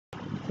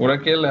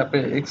Oracle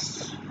Apex,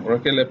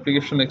 Oracle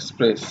Application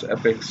Express,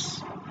 Apex.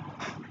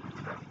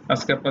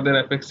 আজকে আপনাদের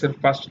Apex এর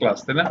ফার্স্ট ক্লাস,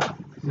 তাই না?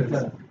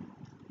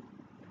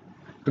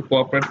 একটু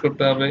কোঅপারেট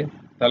করতে হবে,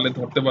 তাহলে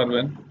ধরতে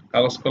পারবেন।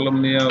 কাগজ কলম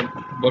নিয়ে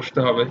বসতে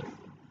হবে,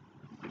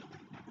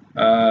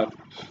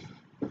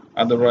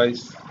 আদারওয়াইজ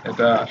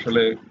এটা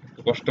আসলে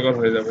কষ্টকর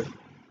হয়ে যাবে।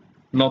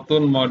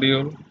 নতুন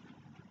মডিউল,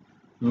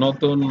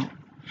 নতুন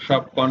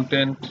সব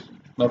কন্টেন্ট,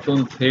 নতুন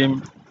থিম,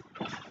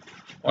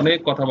 অনেক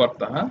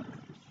কথাবার্তা, হ্যাঁ,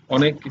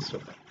 অনেক কিছু।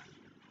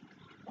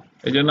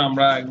 এই জন্য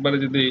আমরা একবারে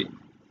যদি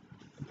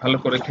ভালো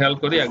করে খেয়াল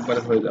করি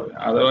একবারে হয়ে যাবে,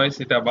 আদারওয়াইজ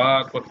এটা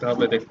আবার করতে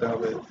হবে, দেখতে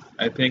হবে।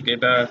 আই থিঙ্ক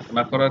এটা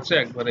না করার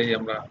চেয়ে একবারেই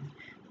আমরা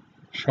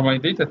সময়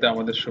দিই, তাতে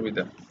আমাদের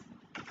সুবিধা।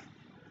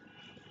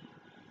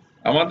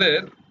 আমাদের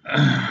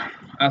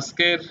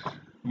আজকের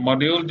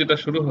মডিউল যেটা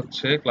শুরু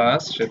হচ্ছে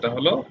ক্লাস, সেটা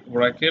হলো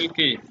Oracle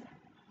কি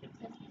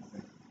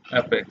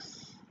Apex,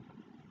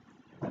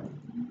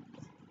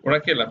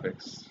 Oracle Apex,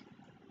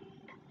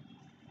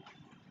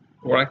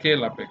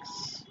 Oracle Apex,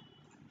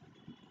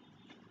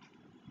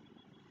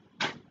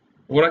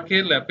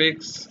 Oracle Apex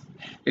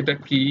এটা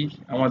কি?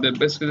 আমাদের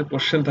বেশ কিছু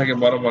কোশ্চেন থাকে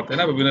বরাবর, তাই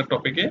না, বিভিন্ন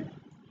টপিকে।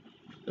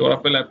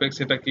 Oracle Apex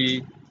এটা কি,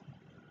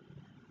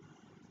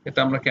 এটা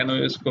আমরা কেন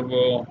ইউজ করব,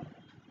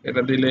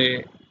 এটা দিলে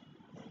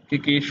কি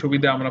কি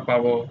সুবিধা আমরা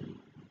পাবো,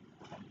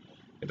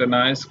 এটা না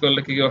ইউজ করলে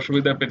কি কি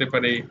অসুবিধা পেতে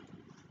পারি,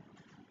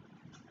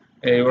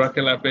 এই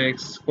Oracle Apex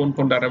কোন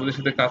কোন ডাটাবেসের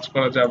সাথে কাজ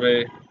করা যাবে,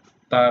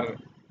 তার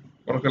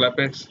Oracle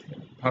Apex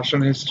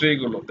ভার্সন হিস্ট্রি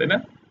গুলো, তাই না,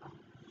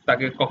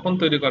 তাকে কখন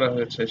তৈরি করা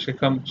হয়েছে,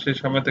 সেই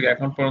সময় থেকে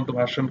এখন পর্যন্ত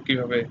ভার্সন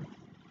কিভাবে,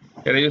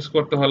 এটা ইউজ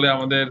করতে হলে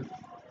আমাদের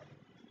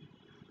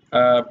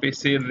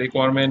পিসির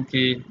রিকোয়ারমেন্ট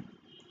কি,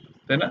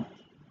 তাই না।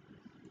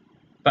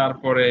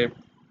 তারপরে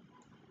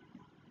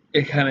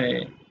এখানে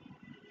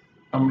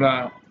আমরা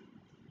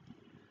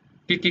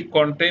কি কি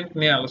কন্টেন্ট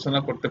নিয়ে আলোচনা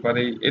করতে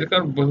পারি,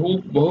 এরকম বহু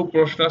বহু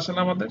প্রশ্ন আছে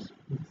না আমাদের,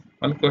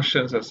 মানে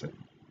কোশ্চেন্স আছে,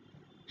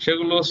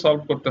 সেগুলো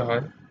সলভ করতে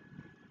হয়।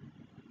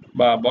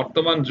 বা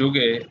বর্তমান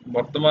যুগে,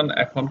 বর্তমান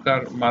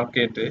এখনকার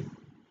মার্কেটে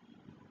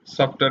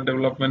সফটওয়্যার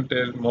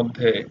ডেভেলপমেন্টের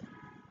মধ্যে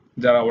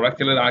যারা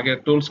ওরাকেলের আগের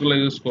টুলস গুলো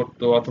ইউজ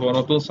করতো, অথবা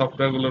নতুন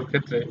সফটওয়্যার গুলোর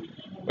ক্ষেত্রে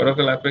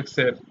ওরাকেল অ্যাপেক্স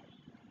এর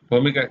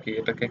ভূমিকা কি,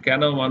 এটাকে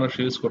কেন মানুষ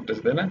ইউজ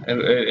করতেছে, তাই না,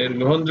 এর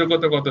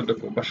গ্রহণযোগ্যতা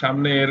কতটুকু, বা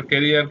সামনে এর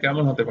ক্যারিয়ার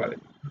কেমন হতে পারে।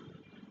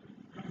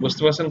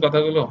 বুঝতে পারছেন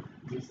কথাগুলো?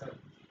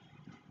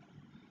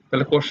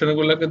 তাহলে কোশ্চেন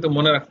গুলো কিন্তু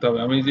মনে রাখতে হবে।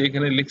 আমি যে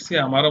এখানে লিখছি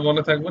আমারও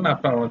মনে থাকবে না,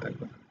 আপনার মনে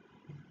থাকবে না।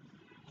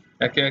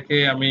 একে একে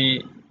আমি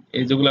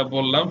এই যেগুলা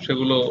বললাম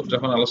সেগুলো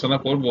যখন আলোচনা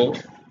করব,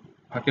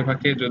 ফাঁকে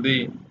ফাঁকে যদি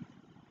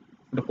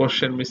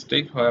কোশ্চেন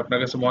মিস্টেক হয়, আপনার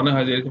কাছে মনে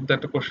হয় যে এরকম তো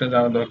একটা কোশ্চেন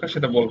জানা দরকার,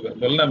 সেটা বলবেন,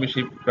 বললে আমি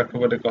সেই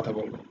প্রেক্ষাপটে কথা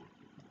বলবো।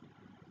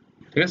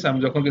 ঠিক আছে, আমি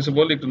যখন কিছু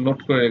বলি একটু নোট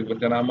করে রাখবেন,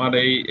 কারণ আমার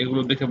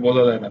এগুলো দেখে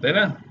বোঝা যায় না, তাই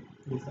না।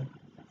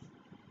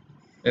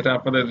 এটা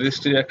আপনাদের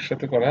দৃষ্টি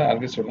একসাথে করা, আর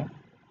কিছু না।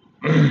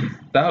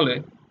 তাহলে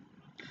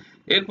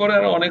এরপরে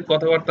আরো অনেক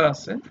কথাবার্তা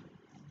আছে,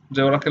 যে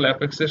ওরাকেল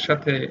অ্যাপেক্স এর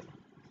সাথে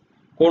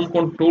কোন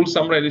কোন টুলস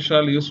আমরা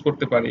এডিশনাল ইউজ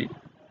করতে পারি,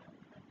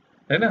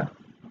 তাই না।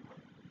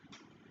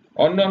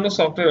 অন্যান্য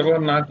সফটওয়্যার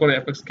ব্যবহার না করে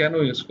অ্যাপেক্স কেন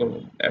ইউজ করব,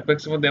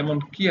 অ্যাপেক্স এর মধ্যে এমন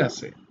কি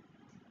আছে,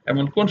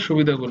 এমন কোন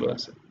সুবিধাগুলো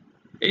আছে,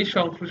 এই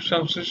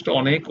সংশ্লিষ্ট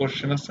অনেক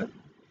কোশ্চেন আছে,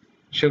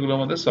 সেগুলো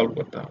আমাদের সলভ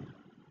করতে হবে।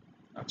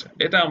 আচ্ছা,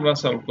 এটা আমরা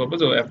সলভ করবো,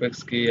 যে অ্যাপেক্স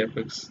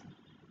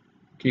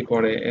কি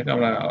করে, এটা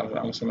আমরা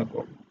আলোচনা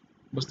করব।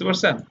 বুঝতে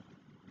পারছেন?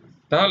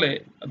 তাহলে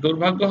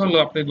দুর্ভাগ্য হলো,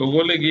 আপনি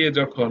গুগলে গিয়ে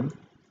যখন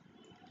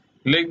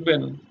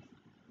লিখবেন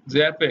যে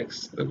অ্যাপেক্স,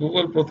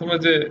 গুগল প্রথমে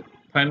যে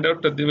ফাইন্ড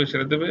আউটটা দিবে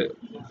সেটা দেবে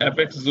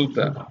অ্যাপেক্স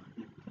জুতা,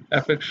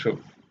 অ্যাপেক্স শু,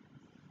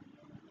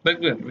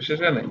 দেখবেন, বিশেষ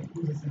নেই।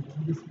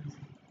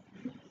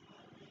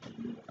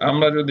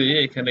 আমরা যদি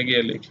এখানে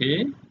গিয়ে লিখি,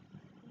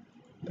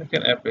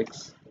 দেখেন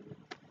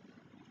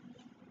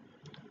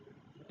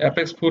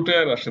অ্যাপেক্স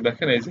ফুটওয়্যার আসে,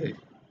 দেখেন এই যে,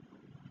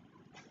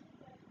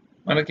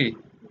 মানে কি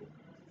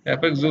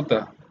অ্যাপেক্স জুতা,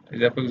 এই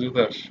যে অ্যাপেক্স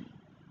জুতা আসে।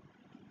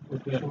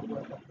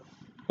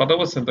 কথা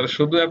বলছেন, তাহলে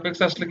শুধু অ্যাপেক্স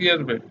আসলে কি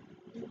আসবে,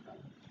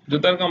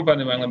 জুতার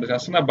কোম্পানি বাংলাদেশ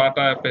আছে না,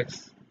 বাটা, অ্যাপেক্স,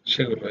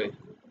 সেগুলো।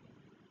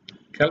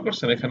 খেয়াল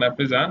করছেন, এখানে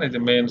আপনি যান, এই যে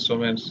মেন্স,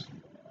 ওমেন্স,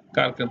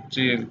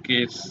 কারচের,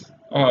 কিডস,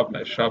 অভাব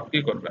নাই, সব কি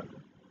করবেন,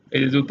 এই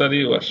যে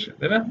জুতারইও আসছে,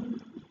 তাই না।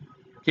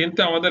 কিন্তু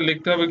আমাদের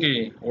লিখতে হবে কি,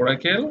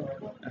 Oracle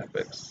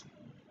apex.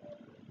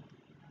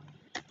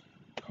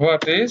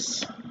 What is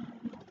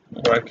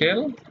Oracle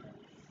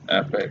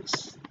apex,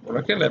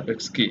 Oracle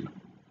apex কি,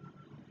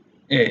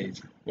 এই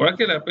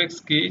ওরাকেল অ্যাপেক্স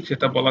কি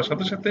সেটা বলার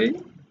সাথে সাথেই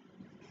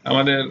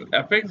আমাদের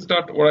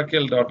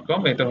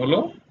apex.oracle.com, এটা হলো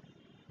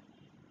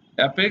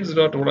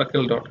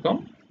apex.oracle.com,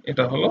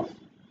 এটা হলো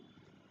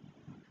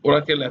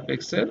ওরাকেল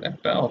অ্যাপেক্স এর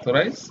একটা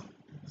অথরাইজ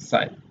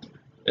সাইট।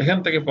 এখান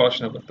থেকে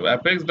পড়াশোনা করতে হবে,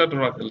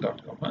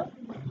 apex.oracle.com। হ্যাঁ,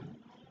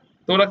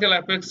 তো ওরাকেল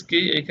অ্যাপেক্স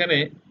কি, এখানে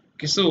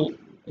কিছু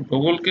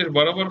গুগলকে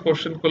বরাবর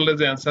কোশ্চেন করলে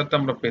যে অ্যান্সারটা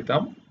আমরা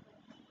পেতাম,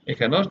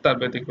 এখানেও তার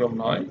ব্যতিক্রম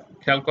নয়।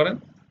 খেয়াল করেন,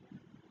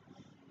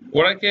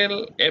 ওরাকেল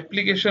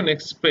অ্যাপ্লিকেশন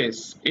এক্সপ্রেস,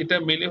 এটা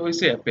মিলে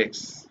হয়েছে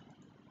অ্যাপেক্স,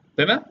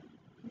 তাই না।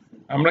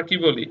 আমরা কি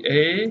বলি,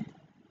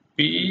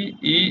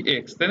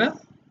 APEX, তাই না।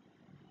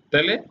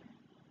 তাহলে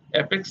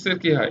অ্যাপেক্স এর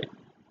কি হয়?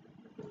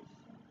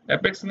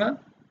 অ্যাপেক্স না?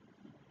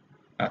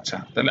 আচ্ছা,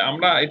 তাহলে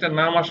আমরা এটার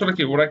নাম আসলে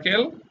কি?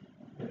 Oracle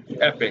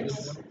apex.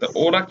 তো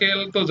ওরাকেল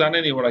তো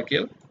জানেনই,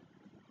 ওরাকেল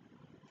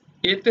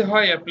এতে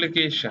হয়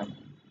অ্যাপ্লিকেশন,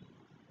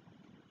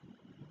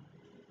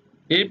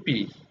 এপি।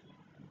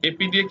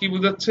 এপি দিয়ে কি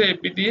বোঝাচ্ছে?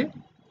 এপি দিয়ে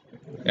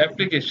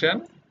অ্যাপ্লিকেশন,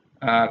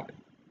 আর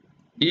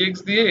ইএক্স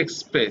দিয়ে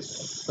এক্সপ্রেস,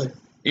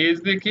 এস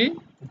দিয়ে কি?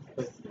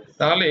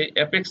 তাহলে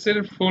অ্যাপেক্স এর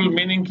ফুল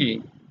মিনিং কি?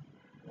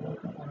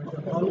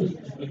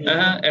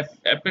 হ্যাঁ,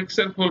 অ্যাপেক্স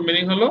এর ফুল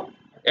মিনিং হলো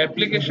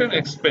application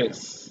express.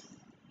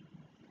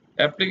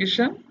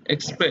 Application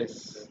express,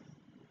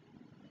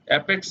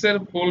 apex এর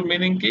ফুল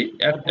মিনিং কি?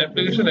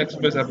 Application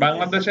express. আর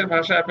বাংলাদেশের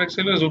ভাষা অ্যাপেক্স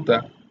হলো জুতা,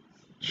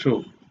 শু।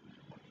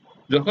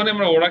 যখন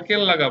আমরা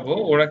ওরাকেল লাগাবো,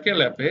 ওরাকেল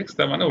অ্যাপেক্স,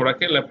 তার মানে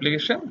Oracle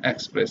application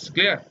express.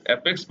 Clear?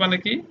 Apex মানে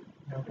কি?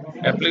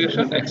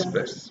 Application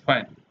express.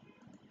 ফাইন।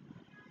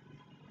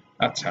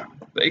 আচ্ছা,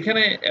 তো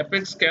এখানে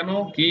অ্যাপেক্স কেন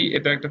কি,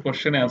 এটা একটা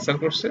কোশ্চেনে অ্যান্সার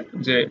করছে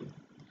যে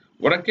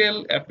Oracle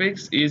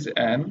apex is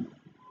an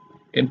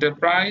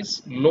enterprise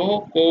low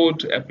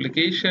code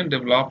application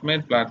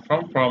development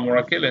platform from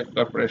Oracle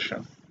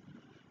Corporation।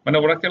 মানে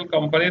ওরাকেল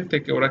কোম্পানির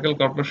থেকে, ওরাকেল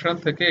কর্পোরেশন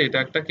থেকে এটা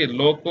একটা কি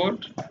লো কোড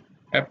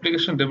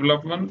অ্যাপ্লিকেশন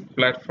ডেভেলপমেন্ট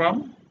প্ল্যাটফর্ম,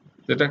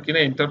 যেটা কিনা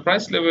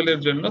এন্টারপ্রাইজ লেভেলের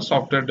জন্য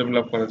সফটওয়্যার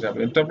ডেভেলপ করা যাবে।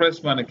 এন্টারপ্রাইজ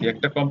মানে কি?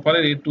 একটা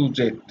কোম্পানির এ টু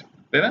জেড,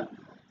 তাই না?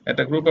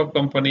 একটা গ্রুপ অফ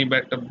কোম্পানি বা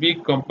একটা বিগ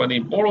কোম্পানি,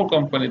 বড়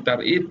কোম্পানি, তার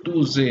এ টু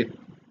জেড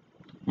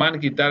মানে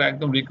কি? তার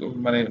একদম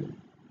মানে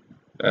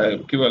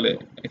কি বলে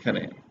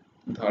এখানে,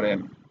 ধরেন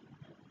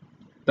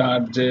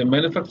তার যে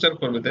ম্যানুফ্যাকচার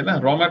করবে, তাই না?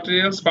 র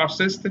ম্যাটেরিয়ালস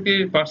পারচেজ থেকে,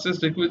 পারচেজ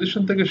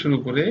রিকুইজিশন থেকে শুরু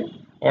করে,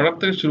 অর্ডার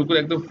থেকে শুরু করে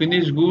একদম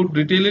ফিনিশ গুড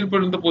রিটেইলের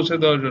পর্যন্ত পৌঁছে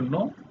দেওয়ার জন্য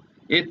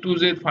এ টু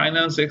জেড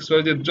ফাইন্যান্স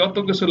এক্সওয়াইজেড যত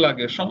কিছু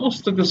লাগে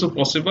সমস্ত কিছু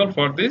পসিবল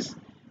ফর দিস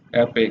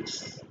অ্যাপেক্স।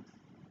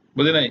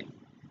 বুঝে নাই?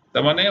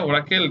 তার মানে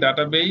ওরাকেল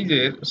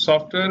ডাটাবেজের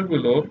সফটওয়্যার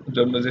গুলোর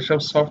জন্য, যেসব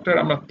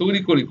সফটওয়্যার আমরা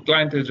তৈরি করি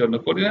ক্লায়েন্টের জন্য,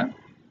 করি না?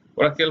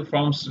 Oracle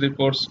forms,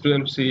 reports,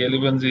 12c,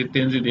 11g,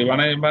 10g দিয়ে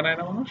বানায় বানায়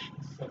না মানুষ?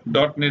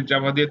 ডট নেট,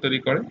 জাভা দিয়ে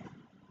তৈরি করে।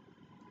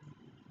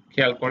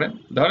 খেয়াল করেন,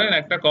 ধরেন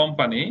একটা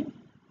কোম্পানি,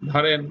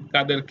 ধরেন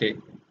কাদেরকে,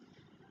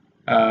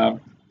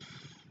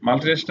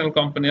 মাল্টিন্যাশনাল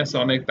কোম্পানি আছে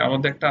অনেক, তার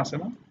মধ্যে একটা আছে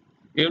না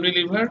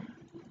ইউনিলিভার।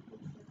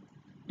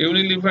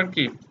 ইউনিলিভার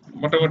কি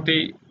মোটামুটি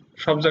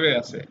সব জায়গায়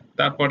আছে।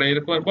 তারপরে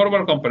এরকম বড়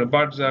বড় কোম্পানি,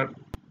 বার্জার,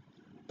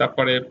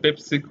 তারপরে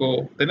পেপসিকো,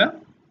 তাই না?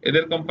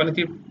 এদের কোম্পানি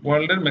কি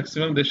ওয়ার্ল্ডের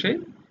ম্যাক্সিমাম দেশেই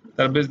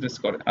তারা বিজনেস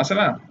করে, আছে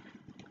না?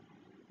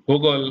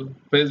 গুগল,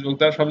 ফেসবুক,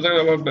 তারা সব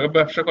জায়গায়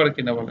ব্যবসা করে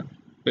কিনা বলেন?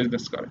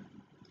 বিজনেস করে।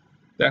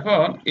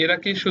 এখন এরা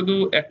কি শুধু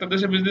একটা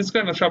দেশে বিজনেস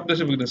করে না, সব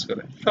দেশে বিজনেস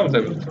করে? সব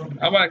জায়গায়।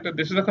 আবার একটা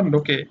দেশে যখন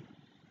ঢোকে,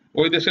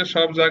 ওই দেশের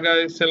সব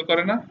জায়গায় সেল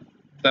করে না?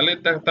 তাহলে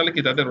তাহলে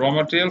কি তাদের র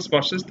ম্যাটেরিয়ালস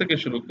পারচেজ থেকে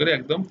শুরু করে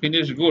একদম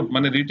ফিনিশ গুড,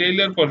 মানে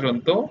রিটেইলার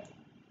পর্যন্ত,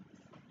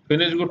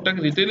 ফিনিশ গুডটাকে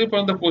রিটেইলার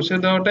পর্যন্ত পৌঁছে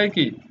দেওয়াটাই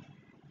কি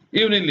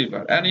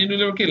ইউনিলিভার। এন্ড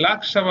ইউনিলিভার কি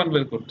লাক্স সাবান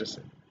বের করতেছে।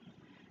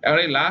 এবার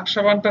এই লাক্স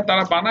সাবানটা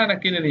তারা বানায় না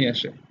কিনে নিয়ে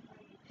আসে?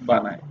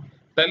 বানায়।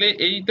 তাহলে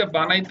এইটা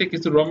বানাইতে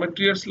কিছু র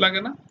ম্যাটেরিয়ালস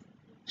লাগে না?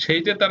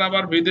 সেইটা তারা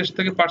আবার বিদেশ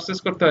থেকে পারচেজ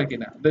করতে হয়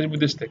কিনা, দেশ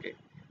বিদেশ থেকে।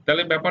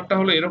 তাহলে ব্যাপারটা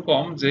হলো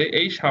এরকম যে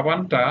এই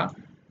সাবানটা,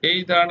 এই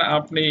ধরেন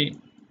আপনি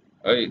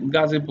ওই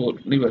গাজীপুর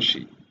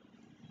নিবাসী,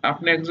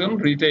 আপনি একজন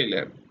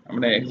রিটেইলার,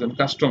 মানে একজন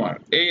কাস্টমার,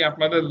 এই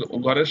আপনাদের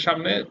ঘরের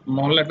সামনে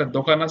মহল্লা একটা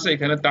দোকান আছে,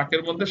 এখানে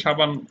তাকের মধ্যে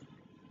সাবান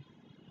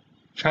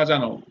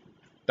সাজানো।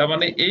 তার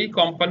মানে এই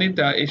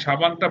কোম্পানিটা এই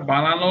সাবানটা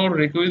বানানোর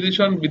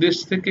রিকুইজিশন বিদেশ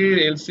থেকে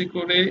এলসি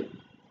করে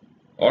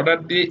অর্ডার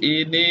দিয়ে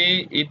এনে,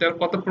 এটার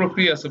কত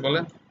প্রক্রিয়া আছে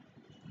বলেন?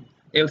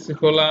 এলসি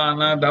খোলা,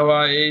 আনা, দেওয়া,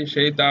 এই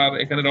সেই, তার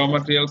এখানে র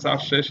ম্যাটেরিয়ালস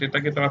আসছে,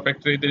 সেটাকে তারা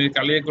ফ্যাক্টরিতে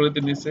কালিয়ে করে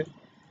নিছে,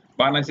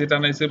 বানাইছে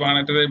টানাইছে,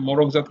 বানাইতে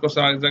মোড়কজাত করছে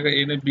আরেক জায়গায়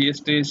এনে,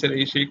 বিএসটি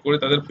এই সেই করে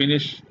তাদের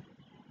ফিনিশ,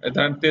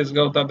 ধরেন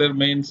তেজগাঁও তাদের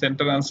মেইন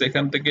সেন্টার আছে,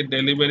 এখান থেকে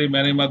ডেলিভারি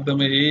ম্যানের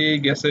মাধ্যমে এই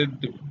গ্যাসের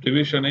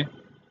ডিভিশনে,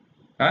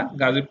 হ্যাঁ,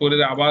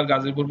 গাজীপুরের আবার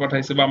গাজীপুর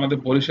পাঠাইছে বা আমাদের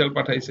বরিশাল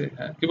পাঠাইছে,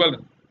 হ্যাঁ, কি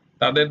বলেন?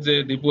 তাদের যে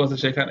ডিপো আছে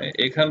সেখানে,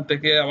 এখান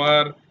থেকে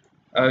আবার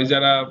ওই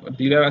যারা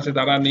ডিলার আছে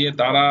তারা নিয়ে,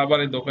 তারা আবার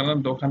এই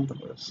দোকান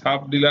সাব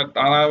ডিলার,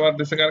 তারা আবার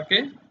দিছে কারকে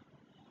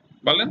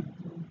বলেন?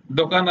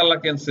 দোকান আল্লাহ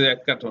কিনছে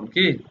 1 কার্টন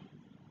কি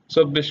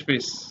 24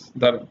 পিস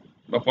ধরেন,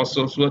 বা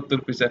 574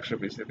 পিস, 100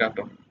 পিসের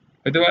কার্টন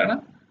হইতে পারে না,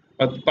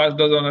 বা 5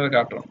 ডজনের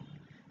কার্টন।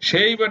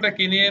 সেই বেটা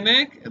কিনে এনে,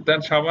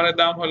 তার সাবানের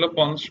দাম হলো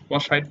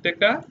 60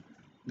 টাকা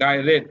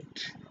গায়ে রেট,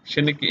 সে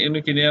এনে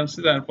কিনে আনছে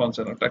তার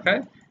 55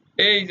 টাকায়।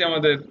 এই যে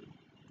আমাদের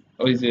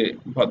ওই যে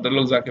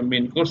ভদ্রলোক যাকে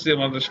মিন করছে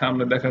আমাদের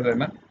সামনে দেখা যায়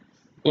না,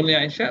 উনি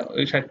আইসা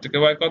ওই 60 টাকা,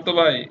 ভাই কত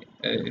ভাই?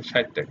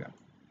 60 টাকা।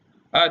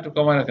 আর একটু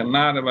কমায় রাখেন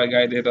না রে ভাই,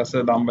 গায়ে রেট আছে,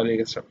 দাম বাড়িয়ে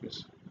গেছে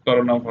সবকিছু,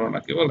 করোনা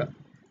কি বলে,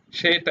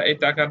 সেটা এই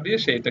টাকা দিয়ে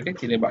সেইটাকে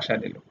কিনে বাসায়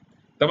নিল।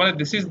 তার মানে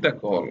this is the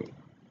call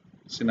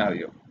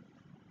scenario.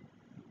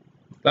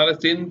 তাহলে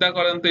চিন্তা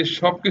করেন তো,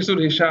 সবকিছুর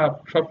হিসাব,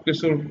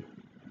 সবকিছুর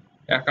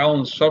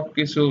অ্যাকাউন্ট,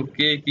 সবকিছু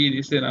কে কি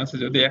দিছে না আছে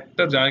যদি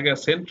একটা জায়গায়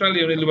সেন্ট্রাল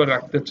ইউনিলিভার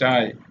রাখতে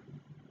চায়,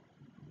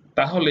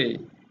 তাহলে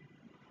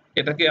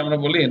এটাকে আমরা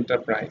বলি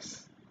এন্টারপ্রাইজ।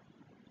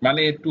 মানে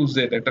এ টু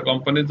জেড একটা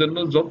কোম্পানির জন্য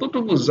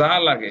যতটুকু যা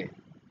লাগে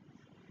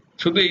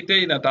শুধু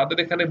এইটাই না, তাদের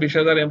এখানে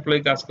 20,000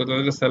 এমপ্লয়ি কাজ করতে,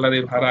 তাদের স্যালারি,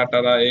 ভাড়া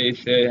টাড়া, এই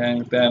সে হ্যাং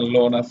ত্যান,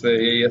 লোন আছে,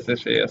 এই আছে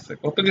সেই আছে,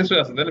 কত কিছু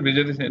আছে, তাই না?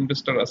 বিজনেস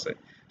ইনভেস্টর আছে,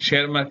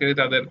 শেয়ার মার্কেটে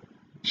তাদের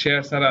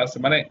শেয়ার ছাড়া আছে,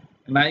 মানে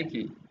নাই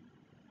কি,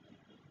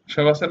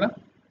 সব আছে না?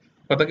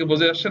 কথা কি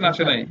বুঝে আসছে না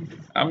আসে নাই?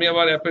 আমি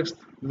আবার অ্যাপেক্স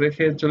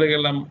রেখে চলে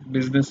গেলাম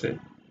বিজনেসে,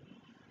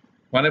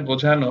 মানে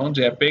বোঝানো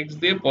যে অ্যাপেক্স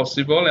দিয়ে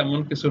পসিবল এমন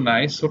কিছু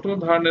নাই, ছোট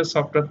ধরনের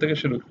সফটওয়্যার থেকে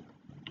শুরু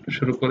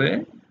শুরু করে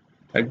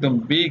একদম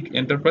বিগ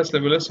এন্টারপ্রাইজ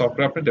লেভেলের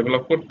সফটওয়্যার আপনি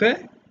ডেভেলপ করতে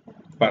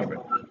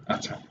পারবেন।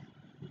 আচ্ছা,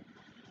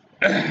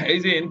 এই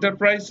যে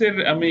এন্টারপ্রাইজের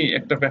আমি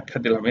একটা ব্যাখ্যা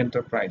দিলাম,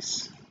 এন্টারপ্রাইজ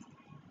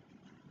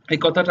এই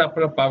কথাটা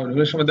আপনারা পাবেন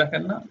বিভিন্ন সময়,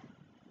 দেখেন না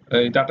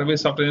এই ডাটাবেস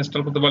সফটওয়্যার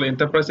ইনস্টল করতে বলে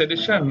এন্টারপ্রাইজ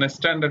এডিশন না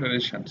স্ট্যান্ডার্ড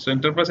এডিশন। সো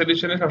এন্টারপ্রাইজ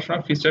এডিশনে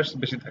সবসময় ফিচার্স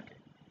বেশি থাকে।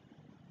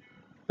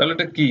 তাহলে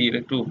এটা কি,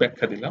 একটু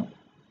ব্যাখ্যা দিলাম।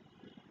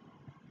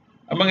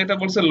 এবং এটা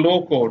বলছে লো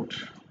কোড,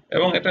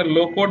 এবং এটা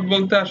লো কোড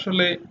বলতে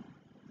আসলে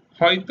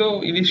হয়তো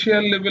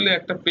ইনিশিয়াল লেভেলে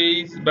একটা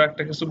পেজ বা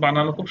একটা কিছু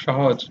বানানো খুব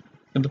সহজ,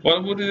 কিন্তু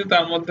পরবর্তীতে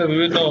তার মধ্যে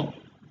বিভিন্ন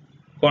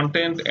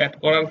কন্টেন্ট অ্যাড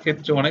করার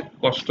ক্ষেত্রে অনেক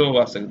কষ্টও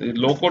আছে।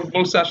 লো কোড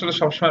বলছে আসলে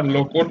সবসময়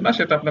লো কোড না,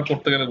 সেটা আপনার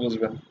করতে গেলে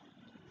বুঝবেন।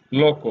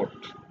 লো কোড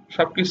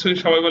সবকিছুই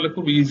সবাই বলে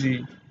খুব ইজি,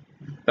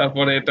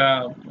 তারপরে এটা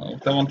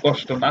তেমন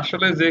কষ্ট না,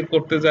 আসলে যে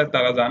করতে যায়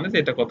তারা জানে যে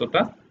এটা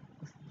কতটা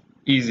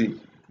ইজি।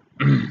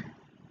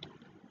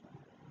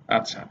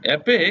 আচ্ছা,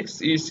 Apex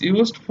is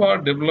used for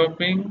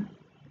developing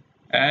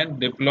and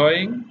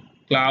deploying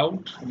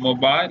cloud,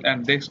 mobile and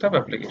desktop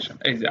application।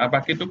 এই যে আর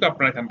বাকিটুকু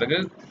আপনার এখান থেকে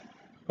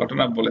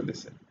ঘটনা বলে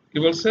দিছে। কি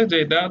বলছে যে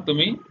এটা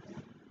তুমি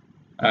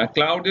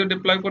ক্লাউডেও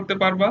ডিপ্লয় করতে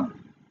পারবা,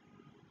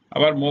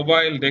 আবার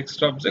মোবাইল,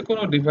 ডেস্কটপ, যে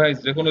কোনো ডিভাইস,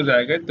 যে কোনো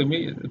জায়গায় তুমি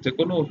যে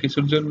কোনো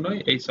কিছুর জন্যই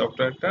এই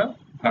সফটওয়্যারটা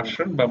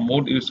ভার্সন বা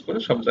মোড ইউজ করে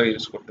সব জায়গায়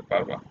ইউজ করতে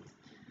পারবা।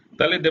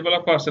 তাহলে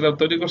ডেভেলপার সেটা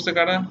তৈরি করছে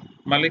কারা,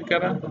 মালিক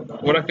কারা?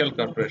 Oracle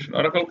corporation.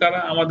 ওরাকেল কারা?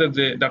 আমাদের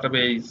যে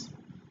ডাটাবেস,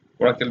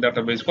 ওরাকেল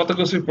ডাটাবেস, কত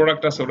কিছু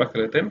প্রোডাক্ট আছে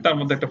ওরাকেলের, তার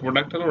মধ্যে একটা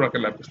প্রোডাক্ট হলো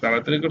ওরাকেল অ্যাপেক্স, তারা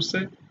তৈরি করছে।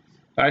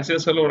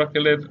 লাইসেন্স হলো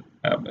ওরাকেলের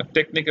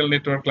টেকনিক্যাল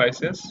নেটওয়ার্ক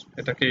লাইসেন্স,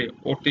 এটাকে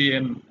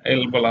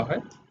OTNL বলা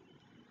হয়।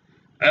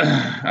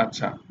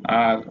 আচ্ছা,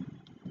 আর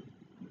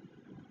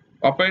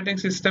অপারেটিং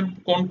সিস্টেম,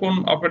 কোন কোন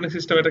অপারেটিং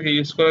সিস্টেম এটাকে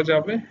ইউজ করা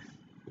যাবে?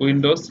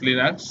 Windows,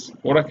 Linux,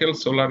 Oracle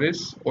Solaris,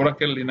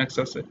 Oracle Linux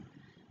আছে,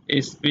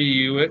 এইচপি,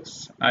 ইউএক্স,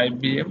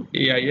 আইবিএম,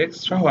 এআইএক্স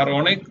সহ আরো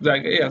অনেক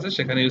জায়গায় আছে,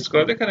 সেখানে ইউজ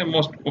করা যায়। এখানে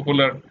মোস্ট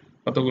পপুলার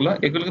কতগুলো,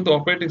 এগুলো কিন্তু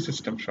অপারেটিং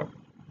সিস্টেম সব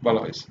বলা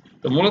হয়েছে।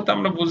 তো মূলত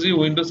আমরা বুঝি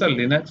উইন্ডোজ আর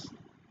লিনাক্স,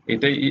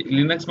 এটাই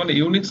লিনাক্স মানে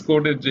ইউনিক্স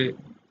কোডের যে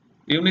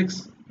ইউনিক্স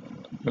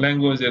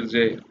ল্যাঙ্গুয়েজের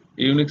যে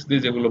ইউনিক্স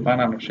দিয়ে যেগুলো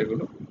বানানো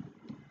সেগুলো।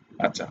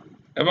 আচ্ছা,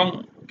 এবং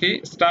কি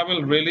স্টেবল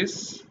রিলিজ,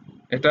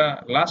 এটা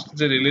লাস্ট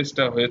যে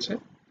রিলিজটা হয়েছে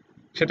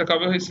সেটা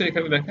কবে হয়েছে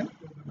এখানে দেখেন,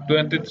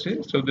 23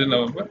 14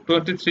 নভেম্বর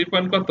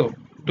 23 কত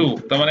 2,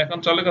 তার মানে এখন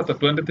চলে কত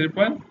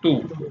 23.2,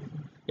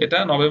 এটা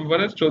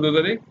নভেম্বরের 14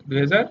 তারিখ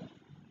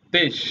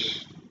 2023,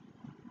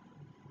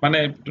 মানে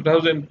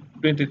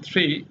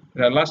 2023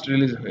 লাস্ট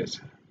রিলিজ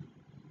হয়েছে।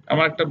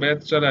 আমার একটা ব্যাচ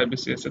যারা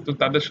আইবিসিএস তো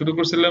তাদের শুরু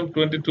করছিলাম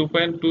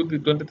 22.2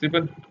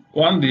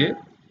 23.1 দিয়ে,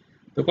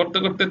 তো করতে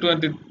করতে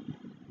 20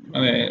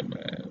 মানে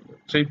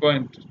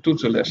 3.2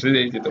 চলে আসে,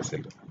 এই যেটা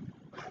ছিল,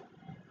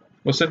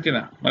 বুঝছেন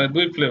কিনা, মানে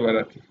দুই ফ্লেভার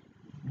আর কি,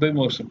 দুই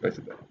মৌসুম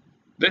পাইছে তারা।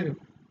 যাই হোক,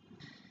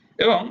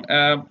 এবং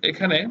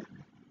এখানে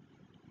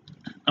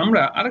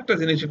আমরা আরেকটা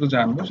জিনিস একটু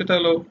জানবো, সেটা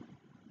হলো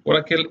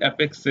ওরাকেল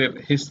অ্যাপেক্স এর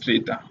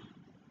হিস্ট্রিটা।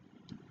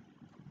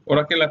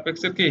 ওরাকেল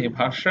অ্যাপেক্স এর কি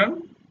ভার্সন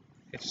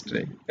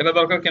হিস্ট্রি, এটা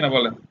দরকার কিনা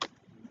বলেন?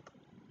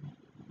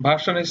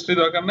 ভার্সন হিস্ট্রি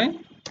দরকার নেই?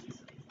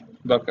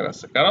 দরকার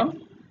আছে, কারণ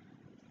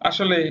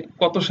আসলে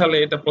কত সালে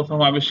এটা প্রথম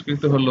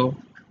আবিষ্কৃত হলো,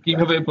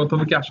 কিভাবে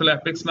প্রথমে, কি আসলে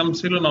অ্যাপেক্স নাম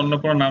ছিল না অন্য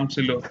কোনো নাম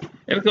ছিল,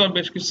 এরকম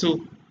বেশ কিছু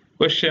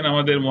কোয়েশ্চেন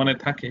আমাদের মনে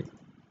থাকে।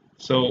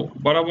 সো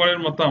বরাবরের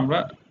মতো আমরা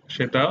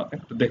সেটা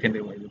একটু দেখে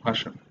নেব, এই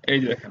ভার্সন, এই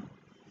যে দেখেন।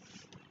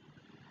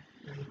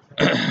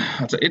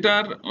 আচ্ছা,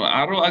 এটার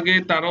আরো আগে,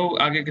 তারও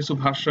আগে কিছু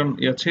ভার্সন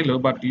ছিল,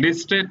 বাট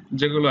লিস্টেড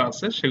যেগুলো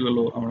আছে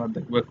সেগুলো আমরা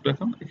দেখবো একটু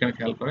এখন। এখানে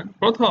খেয়াল করেন,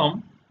 প্রথম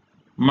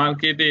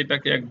মার্কেটে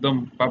এটাকে একদম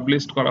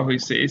পাবলিশ করা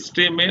হয়েছে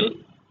HTML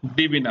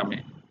DB নামে।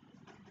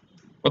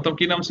 প্রথম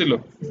কি নাম ছিল?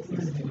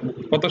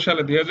 কত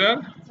সালে?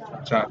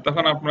 2004।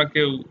 তখন আপনারা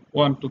কেউ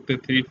 1 2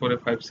 3 4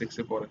 5 6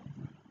 এ পড়ে।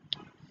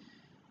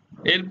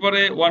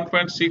 এরপরে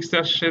 1.6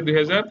 আসছে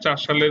 2004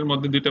 সালের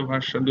মধ্যে, দুইটা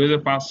ভার্সন।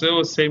 2005 এও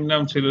সেম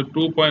নাম ছিল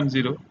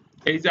 2.0।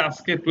 এই যে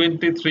আজকে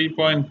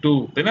 23.2,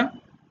 তাই না?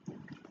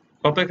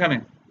 কত এখানে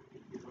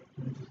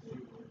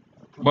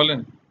বলেন?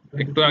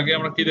 একটু আগে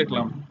আমরা কি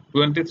দেখলাম?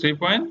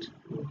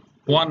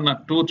 23.1 না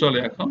 2 চলে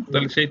এখন।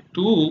 তাহলে সেই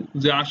 2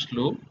 যে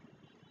আসলো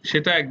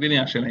সেটা একদিনই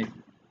আসে নাই।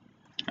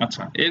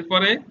 আচ্ছা,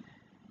 এরপরে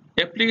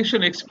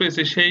অ্যাপ্লিকেশন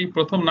এক্সপ্রেসে সেই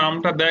প্রথম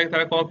নামটা দেয়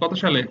তারা কত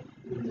সালে?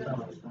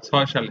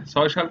 6 সালে।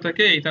 6 সাল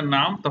থেকে এইটার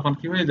নাম তখন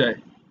কি হয়ে যায়?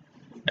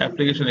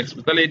 Application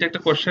express. তাহলে এটা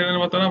একটা কোশ্চেনের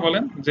মতো না,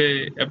 বলেন যে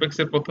অ্যাপেক্স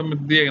এর প্রথম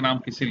দিয়ে নাম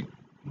কি ছিল?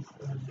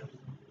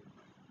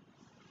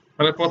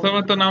 তাহলে প্রথমে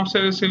তো নাম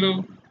ছিল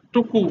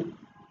টুকু,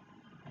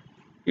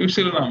 কি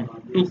ছিল নাম?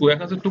 টুকু।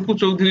 এখন তো টুকু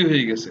চৌধুরী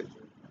হয়ে গেছে,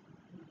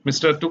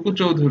 মিস্টার টুকু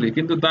চৌধুরী,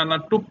 কিন্তু তার না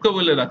টুক্কা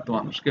বলে রাখতো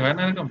মানুষ, কি হয়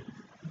না এরকম?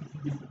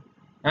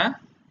 হ্যাঁ,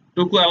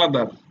 টুকু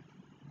আলাদার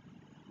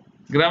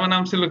গ্রামের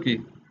নাম ছিল কি?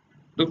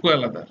 টুকু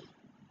আলাদার।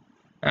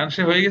 আর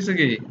সে হয়ে গেছে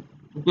কি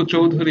টুকু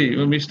চৌধুরী,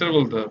 মিস্টার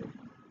বলতে হবে।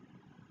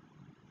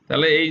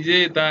 তাহলে এই যে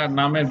তার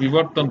নামের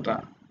বিবর্তনটা,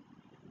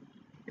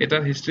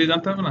 এটার হিস্ট্রি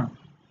জানতে হবে না?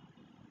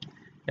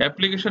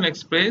 অ্যাপ্লিকেশন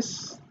এক্সপ্রেস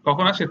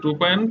কখন আসে?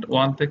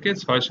 2.1 থেকে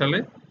 6 সালে।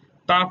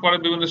 তারপরে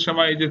বিভিন্ন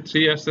সময় এই যে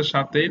 3 আসছে,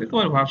 7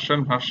 এরকমের ভার্সন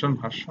ভার্সন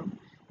ভার্সন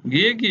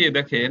গিয়ে গিয়ে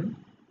দেখেন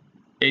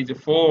এই যে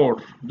 4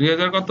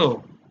 2000 কত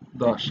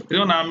 10।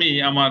 যেমন আমি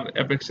আমার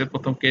অ্যাপেক্স এর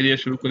প্রথম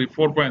ক্যারিয়ার শুরু করি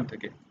 4 পয়েন্ট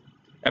থেকে,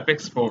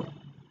 অ্যাপেক্স 4।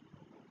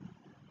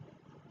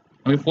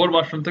 আমি 4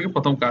 ভার্সন থেকে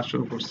প্রথম কাজ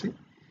শুরু করছি।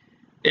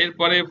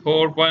 এরপরে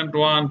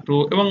 4.1 2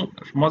 এবং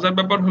মজার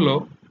ব্যাপার হলো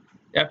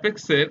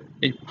অ্যাপেক্স এর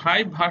এই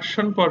 5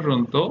 ভার্সন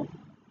পর্যন্ত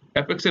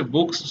অ্যাপেক্স এর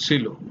বুকস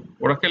ছিল।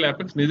 ওরাকেল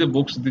অ্যাপেক্স নিজে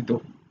বুকস দিত।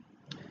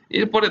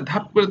 এরপরে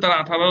ধাপ করে তারা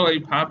 18 এই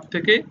 5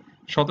 থেকে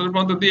 17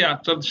 পর্যন্ত দিয়ে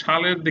 48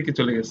 সালের দিকে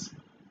চলে গেছে।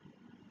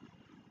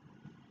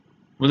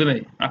 বুঝে নাই?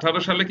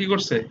 18 সালে কি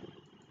করছে?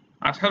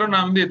 18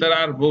 নাম দিয়ে তারা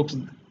আর বুকস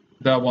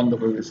দেওয়া বন্ধ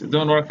করে দিয়েছে।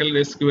 যেমন Oracle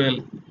SQL,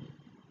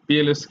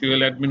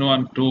 PLSQL, admin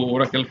 1 2,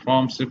 Oracle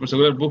forms,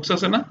 এগুলোর বুকস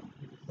আছে না?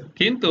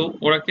 কিন্তু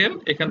ওরাকেল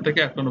এখান থেকে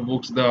আর কোনো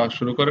বুকস দেওয়া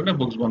শুরু করে না,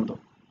 বুকস বন্ধ।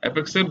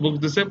 অ্যাপেক্স এর বুকস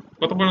দিছে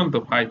কত পর্যন্ত?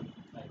 5।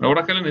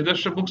 ওরাকেলের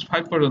নিজস্ব বুকস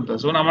 5 পর্যন্ত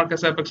আছে। যেমন আমার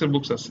কাছে অ্যাপেক্স এর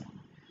বুকস আছে,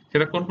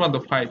 সেটা কোন পর্যন্ত?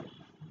 5,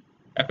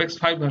 অ্যাপেক্স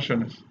 5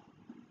 ভার্সনের।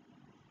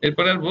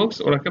 এরপরে আর বুকস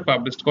ওরাকেল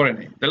পাবলিশ করে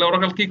নাই। তাহলে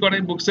ওরাকেল কি করে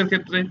বুকস এর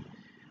ক্ষেত্রে?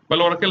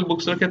 বলে ওরাকেল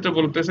বুকস এর ক্ষেত্রে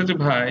বলতেছে যে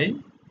ভাই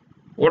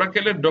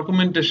ওরাকেলের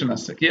ডকুমেন্টেশন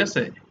আছে, কি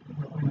আছে?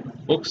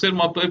 বুকস এর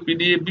মতো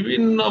পিডিএফ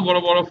বিভিন্ন বড়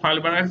বড় ফাইল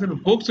বানাচ্ছে,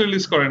 বুকস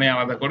রিলিজ করে নাই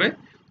আলাদা করে,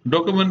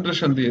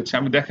 ডকুমেন্টেশন দিয়েছে।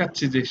 আমি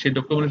দেখাচ্ছি যে সেই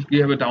ডকুমেন্ট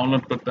কিভাবে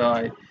ডাউনলোড করতে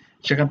হয়,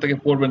 সেখান থেকে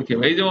পড়বেন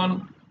কিভাবে। এই যেমন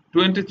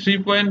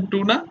 23.2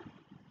 না,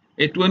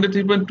 এই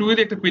 23.2 এর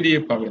একটা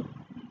পিডিএফ পাবেন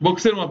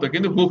বুকস এর মতো,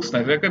 কিন্তু বুকস না,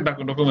 এটা একটা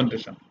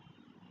ডকুমেন্টেশন।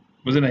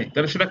 বুঝে নাই?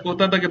 তাহলে সেটা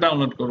কোথা থেকে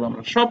ডাউনলোড করবো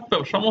আমরা?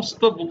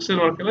 সমস্ত বুকস এর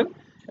ওয়ার্কেলের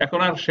এখন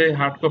আর সেই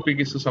হার্ড কপি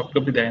কিছু সফট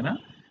কপি দেয় না,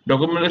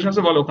 ডকুমেন্টেশন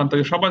আছে, বলে ওখান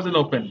থেকে সবার জন্য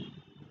ওপেন,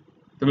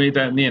 তুমি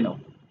এটা নিয়ে নাও।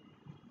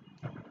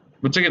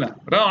 বুঝছে কিনা?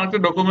 ওটা অনেকটা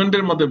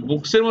ডকুমেন্টের মধ্যে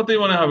বুকস এর মতোই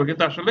মনে হবে,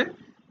 কিন্তু আসলে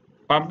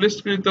পাবলিশ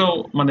কৃত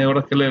মানে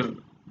ওরাকেলের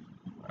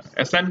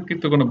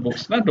অ্যাসাইনকৃত কোনো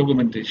বুকস না,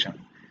 ডকুমেন্টেশন।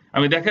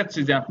 আমি দেখাচ্ছি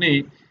যে আপনি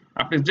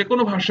আপনি যে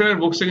কোনো ভার্সনের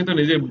বুকসে কিন্তু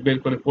নিজে বের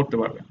করে পড়তে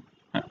পারবেন।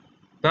 হ্যাঁ,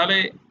 তাহলে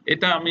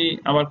এটা আমি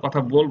আবার কথা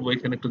বলবো,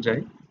 এখানে একটু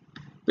যাই।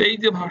 তো এই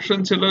যে ভার্সন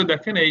ছিল,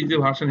 দেখেন এই যে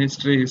ভার্সন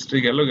হিস্ট্রি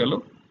গেল গেল।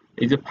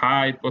 এই যে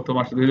 5 প্রথম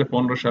আসে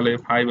 2015 সালে,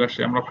 5 আসে,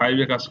 আমরা 5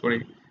 এ কাজ করি,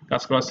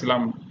 কাজ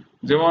করাছিলাম।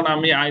 যেমন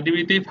আমি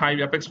আইডিবিতে 5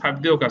 অ্যাপেক্স 5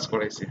 দিয়েও কাজ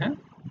করাইছি। হ্যাঁ,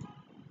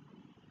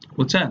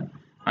 বুঝছেন?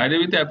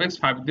 আইডিবিতে অ্যাপেক্স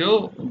 5 দিয়েও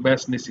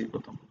ব্যাচ নিছি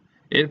প্রথম।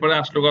 এরপরে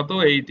আসলো কত?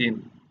 18।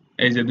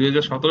 এই যে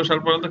 2017 সাল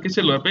পর্যন্ত কি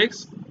ছিল? অ্যাপেক্স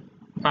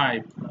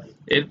 5।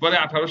 এরপরে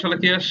 18 সালে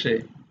কি আসছে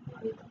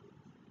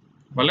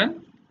বলেন?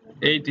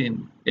 18।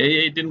 এই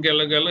 18 গেল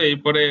গেল,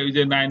 এরপরে ওই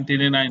যে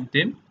 19 এ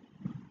 19,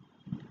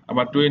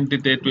 আবার 20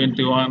 তে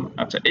 21।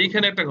 আচ্ছা,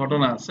 এইখানে একটা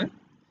ঘটনা আছে,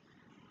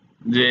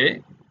 যে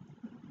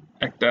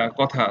একটা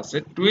কথা আছে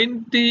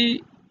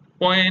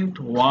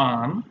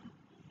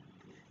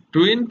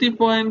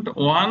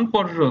 20.1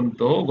 পর্যন্ত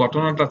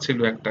ঘটনাটা ছিল,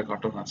 একটা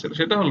ঘটনা ছিল।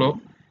 সেটা হলো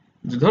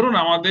যে ধরুন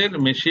আমাদের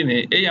মেশিনে,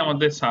 এই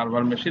আমাদের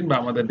সার্ভার মেশিন বা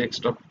আমাদের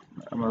ডেস্কটপ,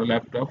 আমাদের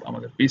ল্যাপটপ,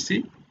 আমাদের পিসি,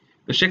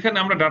 তো সেখানে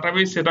আমরা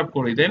ডাটাবেস সেট আপ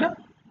করি, তাই না?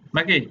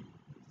 নাকি?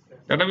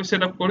 ডাটাবেস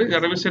সেট আপ করি,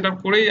 ডাটাবেস সেট আপ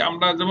করেই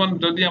আমরা, যেমন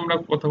যদি আমরা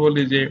কথা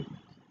বলি যে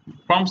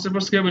ফর্ম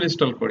সেপার্স কিভাবে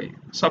ইনস্টল করি,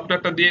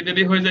 সফটওয়্যারটা দিয়ে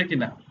দিলেই হয়ে যায়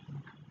কিনা?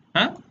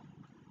 হ্যাঁ,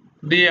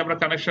 দিয়ে আমরা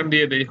কানেকশন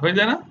দিয়ে দিই, হয়ে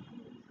যায় না?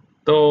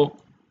 তো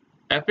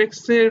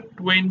অ্যাপেক্সের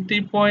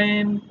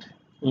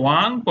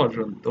 20.1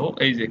 পর্যন্ত,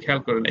 এই যে খেয়াল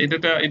করেন, এটা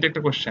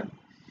একটা কোশ্চেন।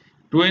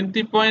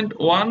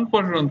 20.1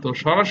 পর্যন্ত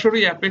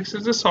সরাসরি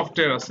অ্যাপেক্সের যে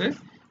সফটওয়্যার আছে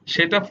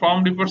সেটা ফর্ম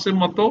রিপোর্টস এর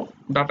মতো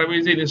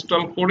ডাটাবেজে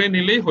ইনস্টল করে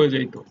নিলেই হয়ে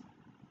যেত।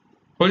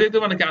 হয়ে যেত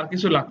মানে কি, আর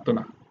কিছু লাগতো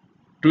না।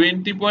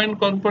 20 পয়েন্ট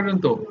কত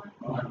পর্যন্ত?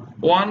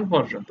 1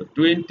 পর্যন্ত।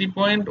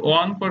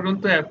 20.1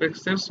 পর্যন্ত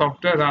অ্যাপেক্স এর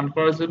সফটওয়্যার রান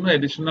করার জন্য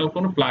এডিশনাল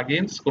কোনো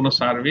প্লাগইনস, কোনো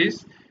সার্ভিস,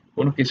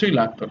 কোনো কিছুই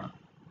লাগতো না।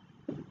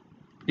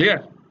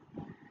 ক্লিয়ার?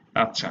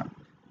 আচ্ছা,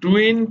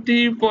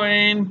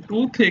 20.2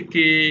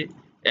 থেকে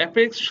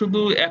অ্যাপেক্স,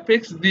 শুধু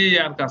অ্যাপেক্স দিয়ে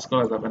আর কাজ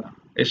করা যাবে না,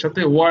 এর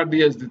সাথে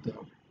ওআরডিএস দিতে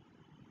হবে।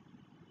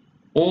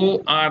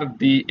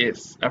 ওআরডিএস,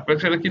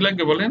 অ্যাপেক্স এর কি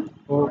লাগবে বলেন?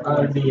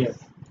 ORDS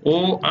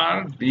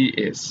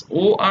ওআরডিএস।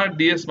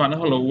 ওআরডিএস মানে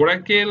হলো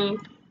ওরাকেল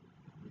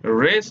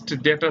রেস্ট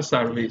ডেটা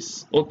সার্ভিস।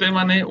 ওতে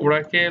মানে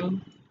ওরাকেল,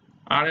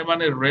 আর এ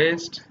মানে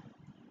রেস্ট,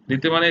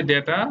 ডিতে মানে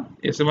ডেটা,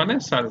 এস এ মানে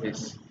service.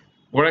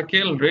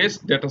 Oracle rest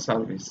data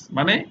service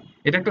মানে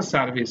এটা একটা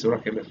সার্ভিস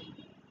ওরাকেলের।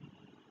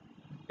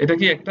 এটা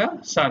কি একটা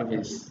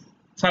সার্ভিস?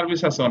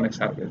 সার্ভিস আছে অনেক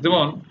সার্ভিস,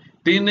 যেমন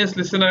টিএনএস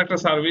লিসেনার একটা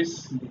সার্ভিস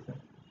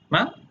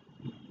না?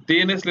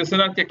 টিএনএস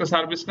লিসেনার কি একটা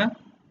সার্ভিস না?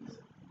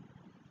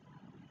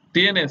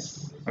 টিএনএস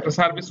একটা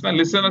সার্ভিস না?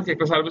 লিসেনার কি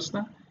একটা সার্ভিস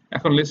না?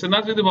 এখন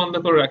লিসেনার যদি বন্ধ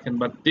করে রাখেন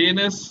বা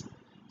টিএনএস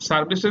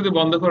সার্ভিস যদি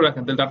বন্ধ করে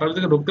রাখেন, তাহলে ডাটাবেস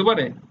থেকে ঢুকতে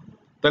পারে?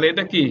 তাহলে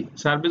এটা কি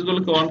সার্ভিস গুলো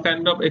কি ওয়ান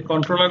কাইন্ড অফ এই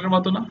কন্ট্রোলারের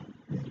মতো না?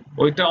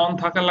 ওইটা অন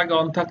থাকা লাগে,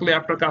 অন থাকলে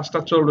আপনার কাজটা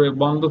চলবে,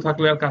 বন্ধ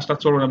থাকলে আর কাজটা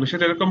চলবে না,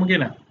 বিষয়টা এরকম কি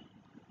না?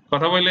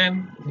 কথা বললেন?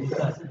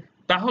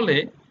 তাহলে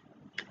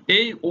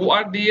এই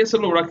ORDS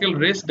হলো ওরাকেল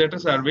রেস্ট ডেটা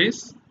সার্ভিস।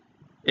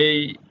 এই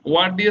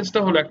ORDS টা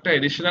হলো একটা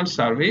এডিশনাল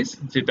সার্ভিস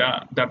যেটা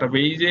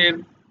ডাটাবেজের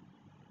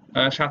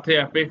সাথে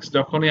অ্যাপেক্স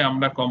যখনই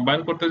আমরা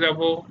কম্বাইন করতে যাব,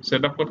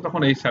 সেট আপ করতে,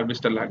 তখন এই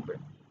সার্ভিসটা লাগবে।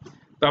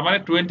 তার মানে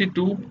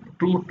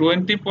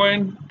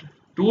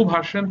 20.2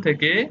 ভার্সন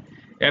থেকে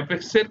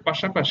অ্যাপেক্স এর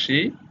পাশাপাশি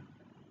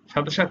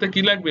সাথে সাথে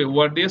কি লাগবে?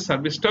 ORDS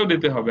সার্ভিসটাও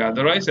দিতে হবে,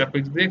 আদারওয়াইজ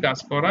অ্যাপেক্স দিয়ে কাজ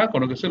করা,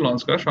 কোনো কিছু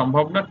লঞ্চ করা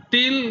সম্ভব না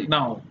টিল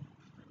নাও,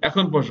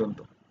 এখন পর্যন্ত।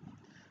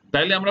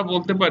 তাইলে আমরা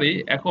বলতে পারি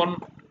এখন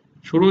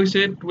শুরু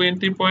হয়েছে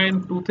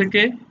 20.2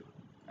 থেকে,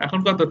 এখন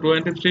কত?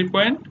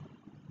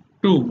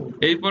 23.2।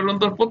 এই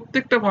পর্যন্ত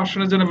প্রত্যেকটা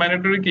ভার্সনের জন্য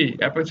ম্যান্ডেটরি কি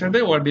অ্যাপের সাথে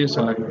ORDS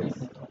লাগবে।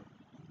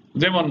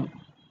 যেমন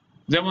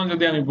যেমন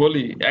যদি আমি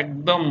বলি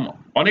একদম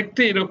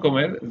অনেকটাই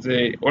এরকমের যে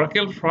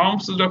ওরাকেল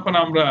ফর্মস যখন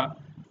আমরা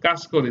কাজ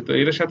করি, তো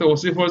এর সাথে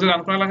ওসি ফোর্স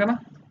রান করা লাগে না?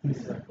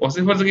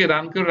 ওসি ফোর্স কি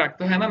রান করে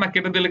রাখতে হয় না, না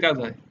কেটে দিলে কাজ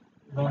হয়?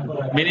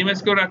 মিনিমাইজ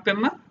করে রাখতেন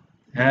না?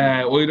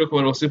 হ্যাঁ, ওই রকম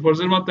ওসি ফোর্স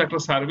এর মতো একটা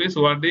সার্ভিস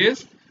ORDS,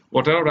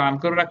 ওটাও রান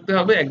করে রাখতে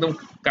হবে। একদম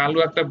কালো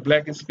একটা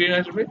ব্ল্যাক স্ক্রিন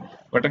আসবে,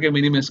 ওটাকে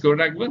মিনিমাইজ করে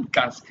রাখবেন,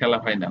 কাজ খেলা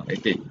ফাইনাল।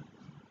 এটাই,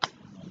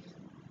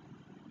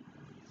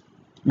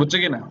 বুঝছে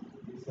কিনা?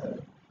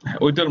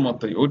 ওইটার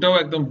মতোই, ওইটাও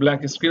একদম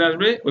ব্ল্যাক স্ক্রিন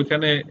আসবে,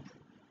 ওইখানে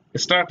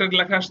স্টার্টেড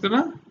লেখা আসতে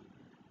না,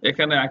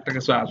 এখানে একটা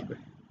কিছু আসবে,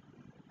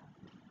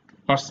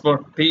 হটস্পট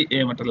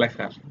TM একটা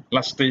লেখা আসবে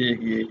লাস্টে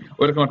গিয়ে,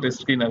 ওইরকম একটা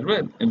স্ক্রিন আসবে,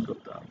 এন্ড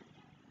করতে হবে।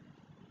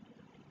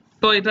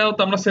 তো এটাও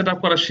তো আমরা সেট আপ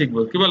করা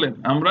শিখবো, কি বলেন?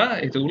 আমরা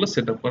এটাগুলো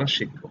সেট আপ করা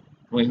শিখবো,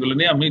 এগুলো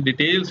নিয়ে আমি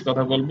ডিটেইলস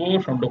কথা বলবো,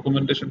 সব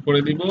ডকুমেন্টেশন করে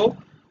দিব,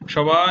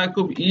 সবাই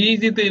খুব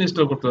ইজিতে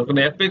ইনস্টল করতে পারবে।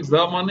 কারণ অ্যাপেক্স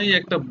দেওয়া মানেই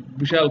একটা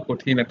বিশাল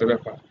কঠিন একটা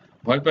ব্যাপার,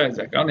 ভয় পাওয়া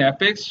যায়, কারণ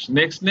অ্যাপেক্স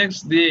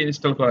নেক্সট দিয়ে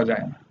ইনস্টল করা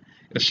যায় না,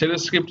 এটা শেল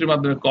স্ক্রিপ্টের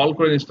মাধ্যমে কল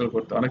করে ইনস্টল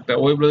করতে হয়, অনেকটা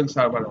ওয়েব ব্রাউজিং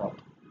সার্ভারের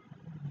মতো,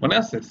 মনে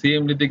আছে?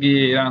 CMD তে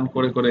গিয়ে রান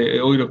করে করে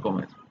ওই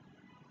রকমের।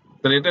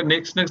 তাহলে এটা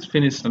নেক্সট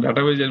ফিনিশ না,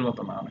 ডাটাবেজের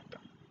মতো না, অনেকটা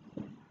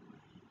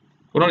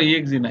কোনো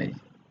EXE নাই।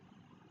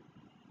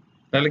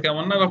 তাহলে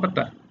কেমন না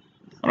ব্যাপারটা?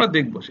 আমরা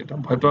দেখবো, সেটা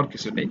ভয় পাওয়ার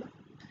কিছু নেই।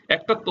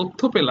 একটা তথ্য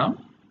পেলাম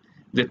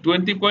যে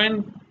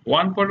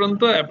 20.1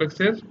 পর্যন্ত অ্যাপেক্স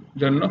এর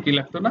জন্য কি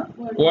লাগতো না?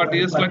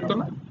 ORDS লাগতো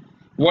না।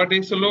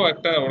 ORDS হলো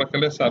একটা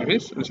ওরাকেলের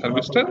সার্ভিস, এই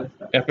সার্ভিসটা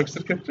অ্যাপেক্স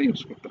এর ক্ষেত্রে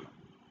ইউজ করতে হয়।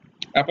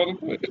 আপাতত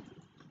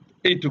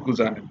এইটুকু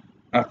জানেন।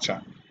 আচ্ছা,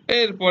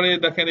 এরপরে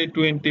দেখেন এই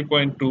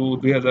 20.2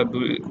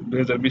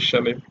 2020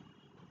 সালে,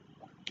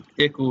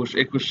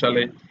 21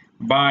 সালে,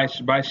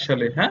 22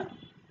 সালে, হ্যাঁ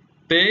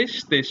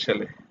 23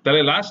 সালে।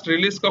 তাহলে লাস্ট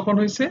রিলিজ কখন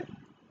হয়েছে?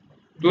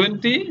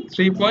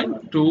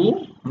 23.2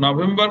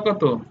 নভেম্বর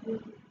কত?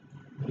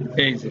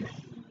 এই যে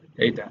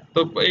এইটা। তো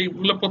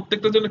এইগুলো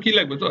প্রত্যেকটার জন্য কি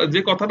লাগবে? তো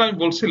যে কথাটা আমি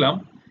বলছিলাম,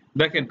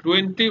 দেখেন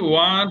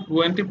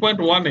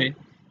 20.1 এ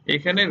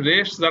এখানে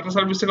রেস্ট ডাটা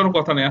সার্ভিসের কোনো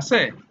কথা নেই,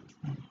 আছে?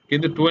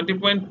 কিন্তু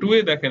 20.2 এ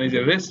দেখেন এই যে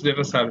রেস্ট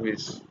ডাটা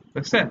সার্ভিস,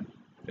 দেখছেন?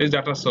 এই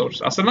ডাটা সোর্স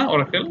আছে না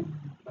ওরাকেল,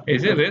 এই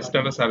যে rest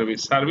data service,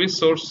 service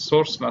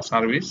source না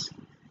সার্ভিস,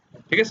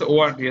 ঠিক আছে?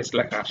 ORDS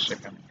লেখা আসছে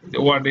এখানে, যে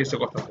ORDS এর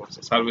কথা বলছে,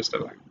 সার্ভিসটা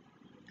লাগে।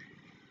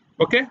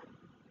 ওকে,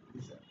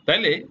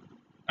 তাইলে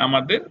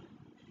আমাদের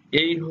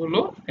এই হলো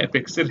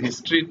অ্যাপেক্স এর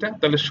হিস্ট্রিটা।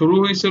 তাহলে শুরু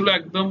হয়েছিল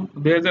একদম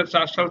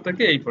 2004 সাল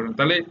থেকে এই পর্যন্ত,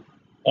 তাহলে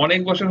অনেক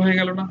বছর হয়ে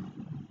গেল না?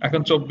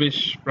 এখন 24,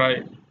 প্রায়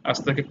আজ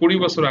থেকে 20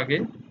 বছর আগে,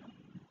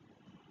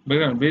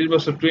 বুঝলেন? 20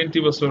 বছর, 20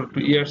 বছর,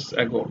 2 ইয়ার্স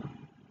অ্যাগো।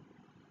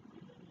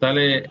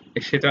 তাহলে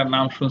সেটার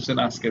নাম শুনছেন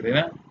আজকে, তাই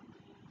না?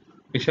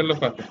 বিশাল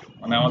ব্যাপার,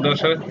 মানে আমাদের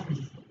আসলে,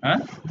 হ্যাঁ,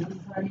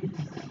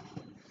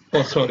 ও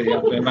সরি,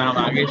 আপনি নাম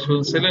আগে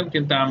শুনছিলেন,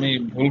 কিন্তু আমি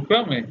ভুল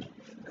ক্রমে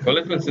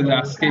বলে ফেলছি যে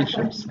আজকেই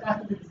শুনছি।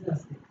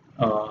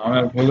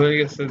 আমার ভুল হয়ে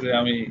গেছে যে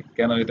আমি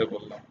কেন এটা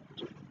বললাম,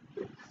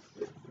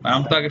 নাম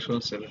তো আগে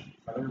শুনছিলেন।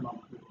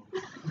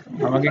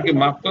 আমাকে কি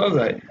মাফ করা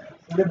যায়?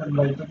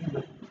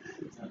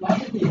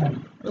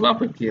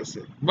 মাফের কি আছে,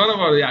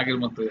 বরাবর আগের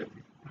মতো।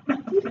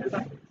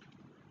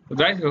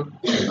 যাই হোক,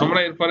 আমরা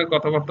এরপরে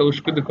কথাবার্তা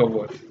উস্কুতি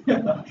খবর।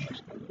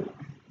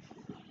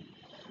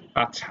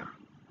 আচ্ছা,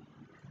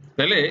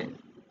 তাহলে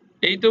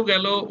এই তো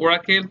গেল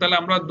ওরাকেল। তাহলে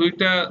আমরা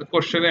দুইটা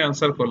কোশ্চেনে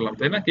অ্যান্সার করলাম,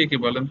 তাই না? কি কি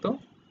বলেন তো?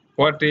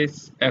 হোয়াট ইজ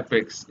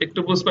অ্যাপেক্স, একটু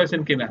বুঝ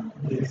পাইছেন কিনা?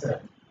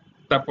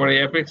 তারপরে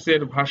অ্যাপেক্স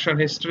এর ভার্সন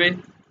হিস্ট্রি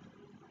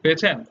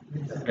পেয়েছেন?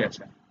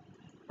 পেয়েছেন,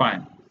 ফাইন।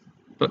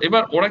 তো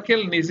এবার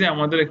ওরাকেল নিজে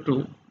আমাদের একটু,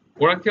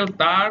 ওরাকেল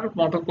তার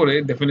মতো করে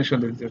ডেফিনেশন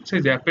দিতে হচ্ছে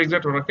যে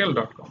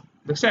apex.oracle.com,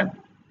 দেখছেন?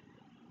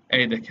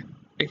 এই দেখেন,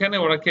 এখানে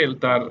ওরাকেল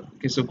তার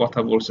কিছু কথা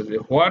বলছে যে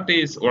হোয়াট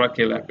ইজ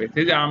ওরাকেল অ্যাপেক্স।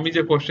 এই যে আমি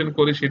যে কোশ্চেন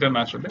করি সেটা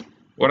না, আসলে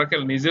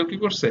ওরাকেল নিজেও কি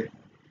করছে,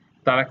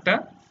 তার একটা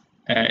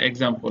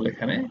এক্সাম্পল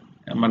এখানে,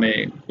 মানে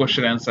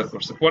কোশ্চেন অ্যান্সার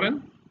করছে। পড়েন,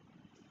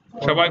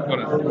 সবাই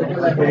পড়েন,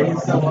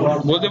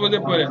 বুঝে বুঝে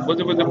পড়েন,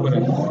 বুঝে বুঝে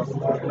পড়েন।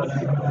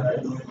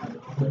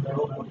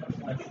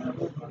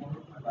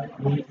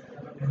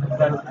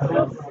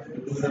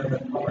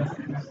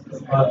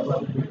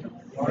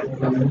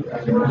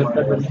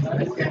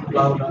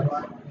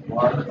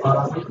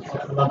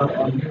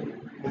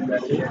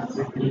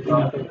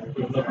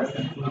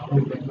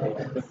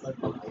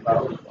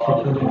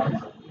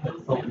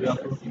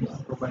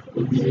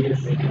 যে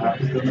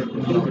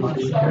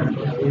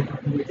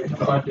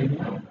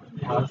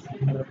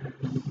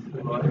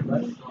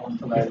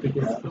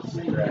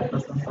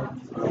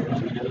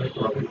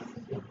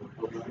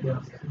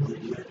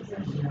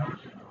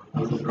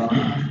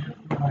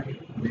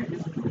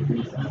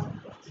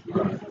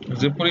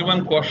পরিমাণ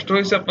কষ্ট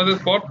হয়েছে আপনাদের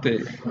পড়তে,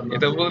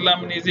 এটা বললে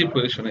আমি নিজেই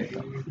পজিশনে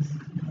হইতাম।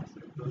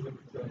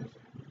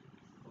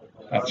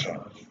 আচ্ছা,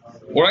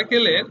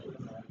 ওরাকেলের,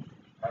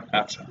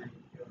 আচ্ছা,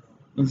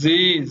 জি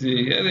জি,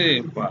 আরে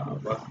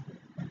বাবা,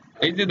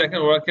 এই যে দেখেন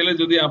ওরাকেলে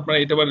যদি আপনার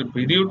এটা আবার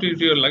ভিডিও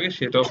টিউটোরিয়াল লাগে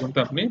সেটাও কিন্তু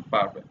আপনি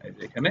পারবেন। এই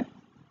যে এখানে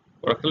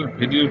ওরাকেল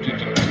ভিডিও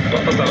টিউটোরিয়াল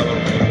কথা তারা আবার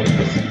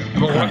বলতেছে,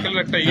 এবং Hi,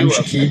 ওরাকেলের একটা I'm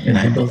আছে, Shakib and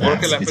I build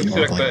Oracle apps using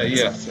অ্যাপেক্সের Oracle একটা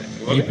Apex. আছে,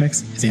 কি বলে Apex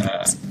is a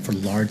for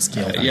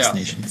large-scale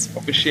vaccinations,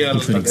 official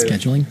including তাদের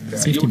scheduling,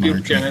 safety YouTube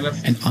channel monitoring,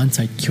 আছে, and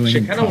on-site QA and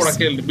সেখানে processing.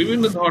 ওরাকেল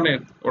বিভিন্ন ধরনের,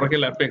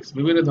 ওরাকেল অ্যাপেক্স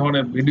বিভিন্ন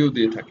ধরনের ভিডিও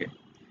দিয়ে থাকে।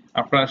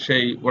 আপনারা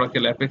সেই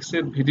ওরাকেল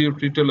অ্যাপেক্সের ভিডিও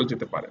টিউটোরিয়ালও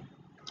যেতে পারেন।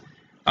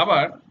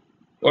 আবার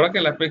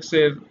ওরাকেল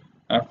অ্যাপেক্সের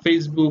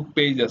ফেসবুক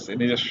পেজ আছে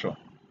নিজস্ব,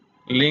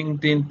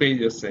 লিঙ্কডইন পেজ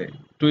আছে,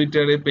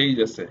 টুইটারে পেজ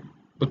আছে,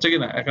 বুঝছে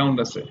কিনা, অ্যাকাউন্ট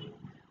আছে।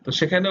 তো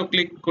সেখানেও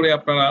ক্লিক করে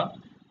আপনারা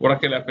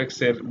ওরাকেল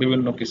অ্যাপেক্সের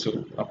বিভিন্ন কিছু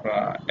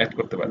আপনারা অ্যাড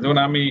করতে পারেন। যেমন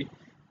আমি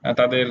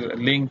তাদের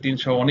লিঙ্কডইন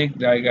সহ অনেক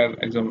জায়গার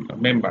একজন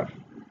মেম্বার,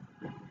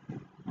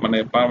 মানে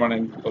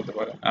পার্মানেন্ট বলতে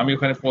পারেন। আমি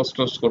ওখানে পোস্ট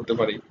টোস্ট করতে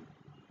পারি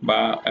বা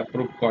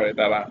অ্যাপ্রুভ করে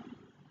তারা,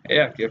 এই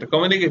আর কি। একটা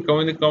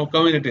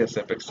কমিউনিটি আছে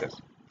অ্যাপেক্সের।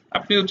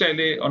 আপনিও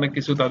চাইলে অনেক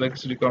কিছু, তাদের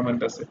কিছু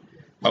রিকোয়ারমেন্ট আছে,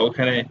 বা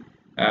ওখানে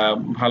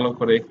ভালো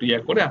করে একটু ইয়া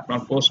করে আপনার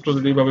পোস্ট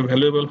যদি ভাবে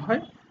ভ্যালুয়েবল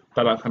হয়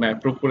তারা ওখানে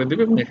অ্যাপ্রুভ করে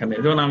দিবে। এবং এখানে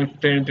যেমন আমি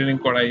ট্রেনিং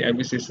করাই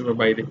আইবিসিএস এর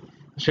বাইরে,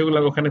 সেগুলো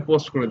ওখানে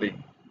পোস্ট করে দিই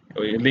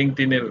ওই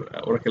লিঙ্কডইনের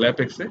ওরাকেল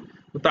অ্যাপেক্সে,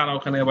 তো তারা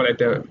ওখানে আবার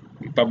এটা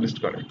পাবলিশ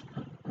করে,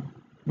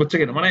 বুঝছে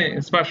কিনা, মানে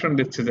ইন্সপিরেশন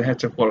দিচ্ছে যে হ্যাঁ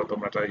করো,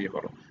 তোমরা এটা ইয়ে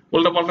করো।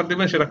 উল্টা পাল্টা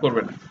দিবে সেটা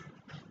করবে না,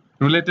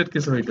 রিলেটেড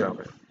কিছু হইতে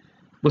হবে,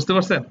 বুঝতে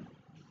পারছেন?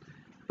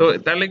 তো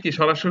তাহলে কি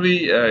সরাসরি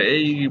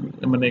এই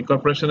মানে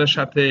কর্পোরেশনের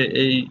সাথে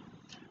এই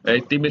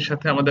টিমের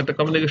সাথে আমাদের একটা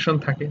কমিউনিকেশন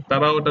থাকে,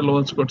 তারাও এটা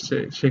লঞ্চ করছে,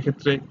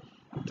 সেক্ষেত্রে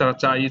তারা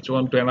চায় ইচ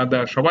ওয়ান টু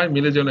অ্যানাদার সবাই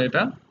মিলে যেন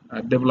এটা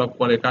ডেভেলপ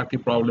করে, কার কি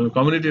প্রবলেম,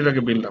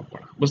 কমিউনিটিটাকে বিল্ড আপ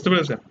করা, বুঝতে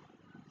পেরেছেন?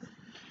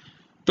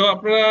 তো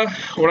আপনারা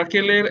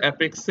ওরাকেলের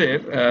অ্যাপেক্সের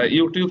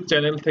ইউটিউব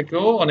চ্যানেল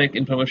থেকেও অনেক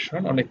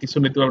ইনফরমেশন, অনেক কিছু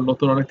নিতে পারবেন।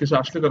 নতুন অনেক কিছু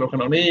আসলে তারা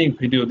ওখানে অনেক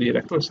ভিডিও দিয়ে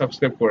রাখতে,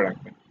 সাবস্ক্রাইব করে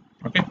রাখবেন।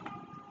 ওকে,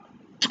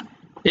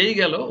 এই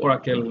গেল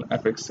ওরাকেল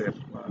অ্যাপেক্সের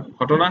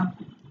ঘটনা।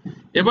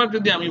 এবার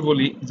যদি আমি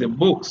বলি যে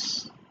বুকস,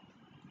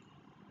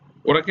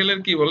 ওরাকেলের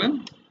কি বলেন,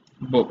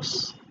 বুকস,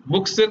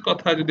 বুকসের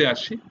কথা যদি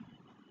আসি,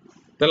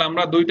 তাহলে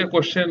আমরা দুইটা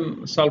কোশ্চেন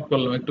সলভ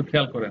করলাম, একটু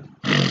খেয়াল করেন।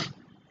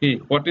 কি,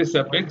 হোয়াট ইজ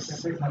অ্যাপেক্স,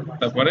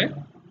 তারপরে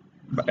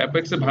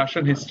অ্যাপেক্সের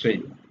ভার্সন হিস্ট্রি।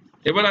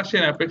 এবার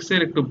আসেন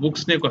অ্যাপেক্সের একটু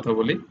বুকস নিয়ে কথা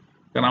বলি,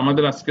 কারণ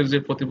আমাদের আজকের যে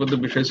প্রতিবদ্ধ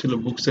বিষয় ছিল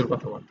বুকসের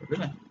কথাবার্তা, তাই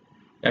না?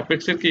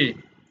 অ্যাপেক্সের কি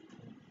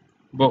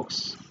বুকস,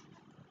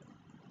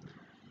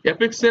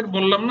 অ্যাপেক্সের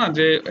বললাম না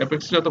যে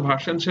অ্যাপেক্সের যত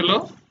ভার্সন ছিল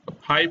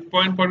 5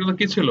 পয়েন্ট পর্যন্ত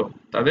কি ছিল,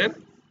 তাদের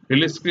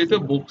রিলিজকৃত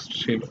বুকস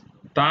ছিল।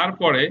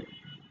 তারপরে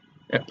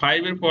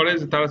 5 এর পরে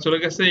তারা চলে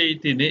গেছে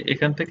 18-এ,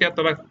 এখান থেকে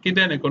তারা কি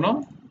দেয়নি, কোনো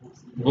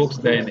বুকস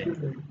দেয়নি।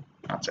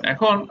 আচ্ছা,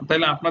 এখন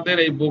তাহলে আপনাদের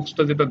এই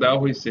বুকসটা যেটা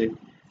দেওয়া হয়েছে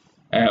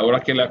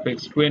ওরাকেল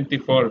অ্যাপেক্স 20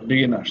 ফর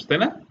বিগিনার্স, তাই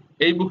না?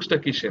 এই বুকসটা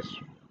কিসের?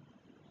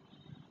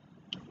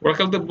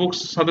 ওরাকেল তো বুকস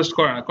সাজেস্ট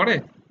করে না, করে?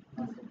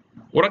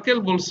 ওরাকেল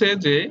বলছে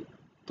যে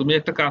তুমি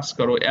একটা কাজ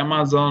করো,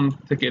 অ্যামাজন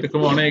থেকে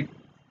এরকম অনেক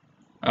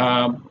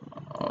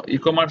ই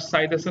কমার্স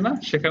সাইট আছে না,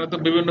 সেখানে তো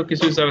বিভিন্ন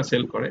কিছু যারা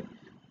সেল করে।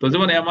 তো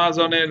যেমন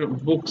অ্যামাজনের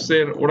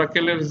বুকসের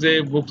ওরাকেলের যে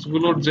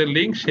বুকসগুলোর যে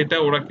লিঙ্ক, সেটা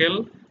ওরাকেল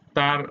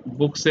তার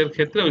বুকসের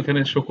ক্ষেত্রে ওইখানে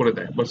শো করে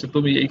দেয়, বলছে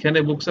তুমি এইখানে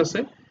বুকস আছে,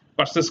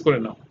 পারচেস করে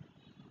নাও।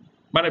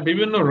 মানে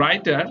বিভিন্ন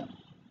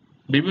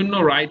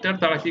রাইটার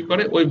তারা কি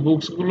করে, ওই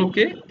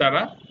বুকসগুলোকে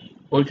তারা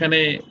ওইখানে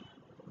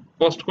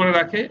পোস্ট করে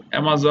রাখে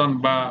অ্যামাজন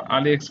বা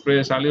আলি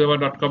এক্সপ্রেস,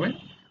 alibaba.com-এ।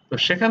 তো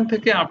সেখান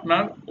থেকে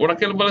আপনার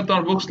ওরাকেল বলে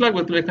তোমার বুকস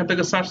লাগবে, তুমি এখান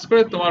থেকে সার্চ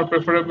করে তোমার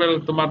প্রেফারেবল,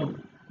 তোমার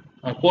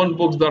কোন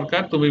বুকস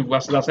দরকার তুমি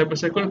যাচাই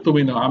বাছাই করে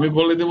তুমি নাও। আমি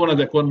বলে দেবো না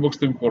যে কোন বুকস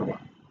তুমি পড়বা,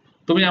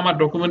 তুমি আমার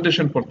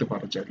ডকুমেন্টেশন পড়তে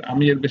পারো চাইলে,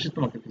 আমি এর বেশি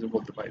তোমাকে কিছু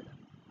বলতে পারি না।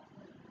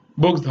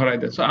 বুকস ধরাই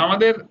দেয়। সো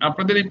আমাদের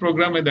আপনাদের এই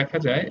প্রোগ্রামে দেখা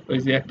যায় ওই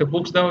যে একটা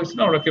বুকস দেওয়া হয়েছে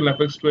না, ওরাকেল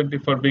অ্যাপেক্স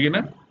 20 ফর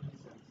বিগিনার,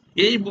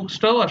 এই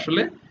বুকসটাও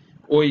আসলে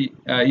ওই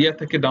ইয়া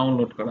থেকে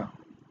ডাউনলোড করা,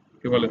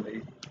 কি বলে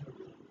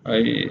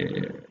এই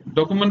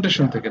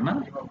ডকুমেন্টেশন থেকে না,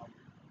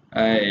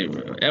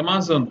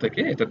 অ্যামাজন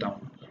থেকে এটা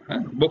ডাউনলোড করা।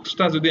 হ্যাঁ,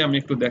 বুকসটা যদি আমি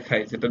একটু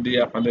দেখাই, যেটা দিয়ে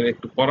আপনাদের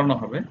একটু পড়ানো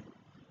হবে,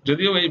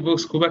 যদিও এই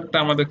বুকস খুব একটা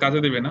আমাদের কাজে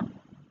দেবে না।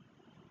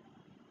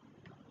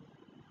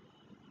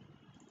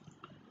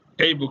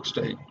 এই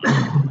বুকসটাই,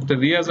 এটা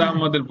রিয়াজ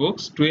আহমদের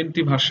বুকস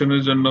 20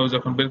 ভার্সনের জন্য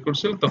যখন বের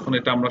করছিল তখন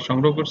এটা আমরা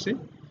সংগ্রহ করছি,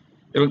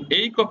 এবং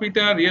এই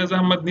কপিটা রিয়াজ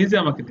আহমদ নিজে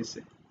আমাকে দিছে,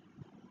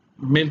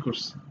 মেল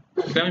করছে।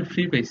 এটা আমি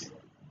ফ্রি পাইছি,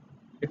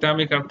 এটা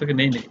আমি কার থেকে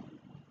নেই।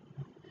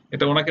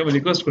 এটা ওনাকে আমি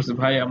রিকোয়েস্ট করছি,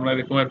 ভাই আমরা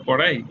এরকম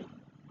পড়াই,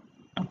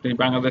 আপনি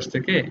বাংলাদেশ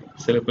থেকে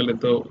ছেলে পেলে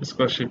তো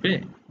স্কলারশিপে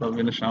বা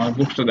আমার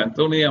বুকসটা দেন। তো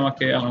উনি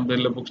আমাকে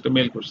আলহামদুলিল্লাহ বুকসটা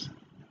মেল করছে।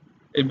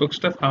 এই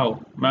বুকসটা ফাও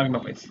মাগনা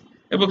পাইছি।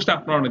 এই বুকসটা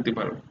আপনারাও নিতে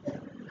পারবেন।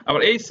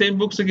 আবার এই সেম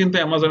বুকসে কিন্তু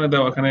অ্যামাজনে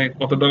দেওয়া, এখানে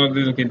কত ডলার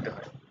দিয়ে কিনতে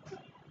হয়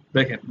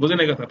দেখেন, বুঝেন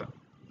এই কথাটা।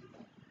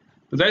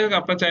 তো যাই হোক,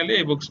 আপনারা চাইলে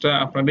এই বুকসটা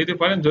আপনারা নিতে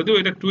পারেন, যদিও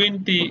এটা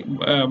 20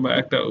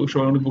 একটা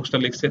উনি বুকসটা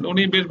লিখছেন,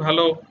 উনি বেশ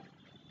ভালো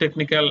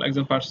টেকনিক্যাল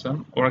একজন পার্সন,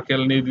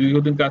 ওরাকেল নিয়ে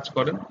দীর্ঘদিন কাজ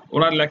করেন।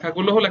 ওনার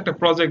লেখাগুলো হলো একটা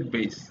প্রজেক্ট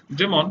বেস,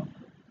 যেমন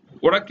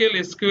Oracle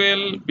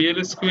SQL,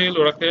 পিএলএসকিউএল,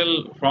 Oracle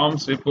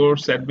forms,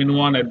 reports, admin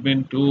 1, admin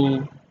 2,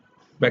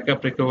 backup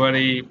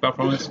recovery,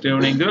 performance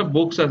tuning, যেগুলো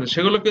বুকস আছে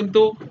সেগুলো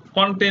কিন্তু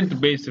content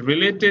base,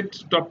 related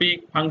topic,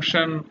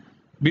 function,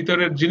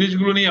 ভিতরের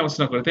জিনিসগুলো নিয়ে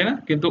আলোচনা করে, তাই না?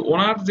 কিন্তু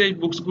ওনার যে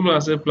বুকসগুলো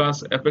আছে প্লাস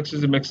অ্যাপেক্সের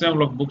যে ম্যাক্সিমাম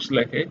লোক বুকস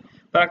লেখে,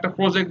 তারা একটা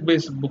প্রজেক্ট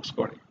বেস বুকস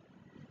করে,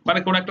 মানে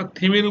কোন একটা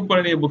থিমের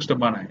উপরে নিয়ে বুকসটা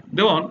বানায়।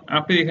 যেমন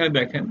আপনি এখানে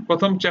দেখেন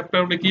প্রথম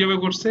চ্যাপ্টার উনি কিভাবে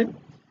করছে,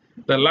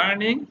 the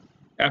learning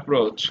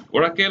approach,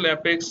 Oracle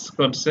apex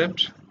concept,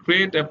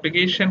 create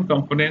application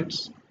components,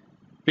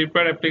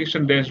 prepare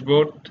application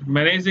dashboard,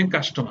 managing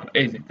customer.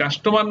 এই যে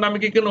কাস্টমার নামে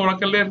কি কোনো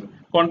ওরাকেলের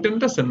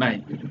কন্টেন্ট আছে? নাই।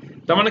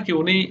 তার মানে কি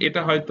উনি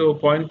এটা হয়তো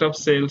পয়েন্ট অফ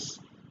সেলস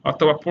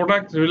অথবা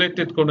প্রোডাক্ট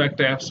রিলেটেড কোনো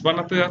একটা অ্যাপস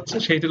বানাতে যাচ্ছে,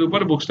 সেইটার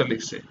উপরে বুকসটা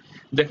লিখছে,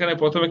 যেখানে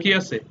প্রথমে কি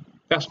আছে,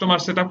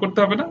 কাস্টমার সেট আপ করতে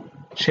হবে না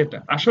সেটা।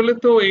 আসলে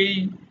তো এই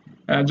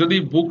যদি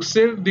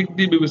বুকসের দিক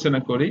দিয়ে বিবেচনা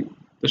করি,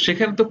 তো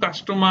সেখানে তো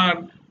কাস্টমার,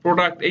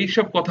 প্রোডাক্ট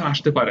এইসব কথা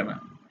আসতে পারে না।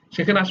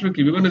 সেখানে আসবে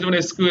কি, বিভিন্ন যেমন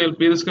এসকিউএল,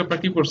 পিএলএসকিউএল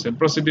আপনারা কি পড়ছেন,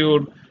 প্রসিডিউর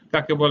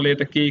কাকে বলে,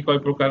 এটা কি,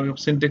 কয় প্রকার,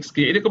 সিনট্যাক্স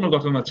কি, এরকম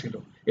ঘটনা ছিল।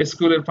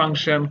 এসকিউএল এর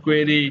ফাংশন,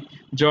 কোয়েরি,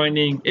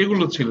 জয়নিং,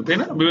 এগুলো ছিল, তাই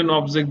না? বিভিন্ন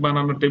অবজেক্ট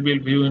বানানো, টেবিল,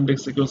 ভিউ,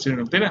 ইন্ডেক্স, সিকোয়েন্স,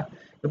 তাই না?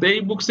 তো এই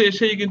বুকসে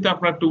এসেই কিন্তু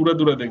আপনার একটু উড়ে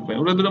দূরে দেখবেন।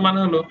 উড়ে দূরে মানে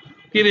হলো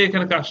কি রে,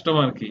 এখানে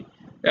কাস্টমার কি,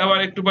 আবার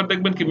একটু পর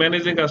দেখবেন কি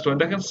ম্যানেজিং কাস্টমার,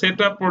 দেখেন set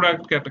up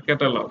product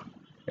catalogue,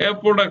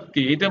 product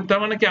কি এটা, তার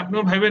মানে কি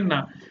আপনিও ভাবেন না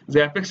যে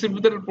অ্যাপেক্সের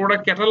ভিতরে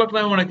প্রোডাক্ট ক্যাটালগ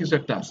নামে মনে কিছু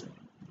একটা আছে?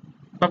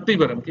 ভাবতেই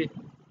পারেন কি?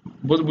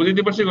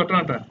 বুঝতে পারছি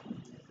ঘটনাটা,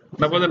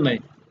 না বোঝেন নাই?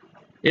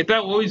 এটা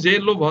ওই যে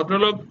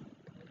ভদ্রলোক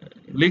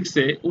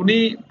লিখছে, উনি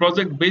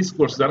প্রজেক্ট বেস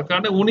করছে, যার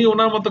কারণে উনি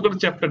ওনার মতো করে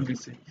চ্যাপ্টার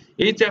দিচ্ছে।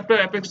 এই চ্যাপ্টার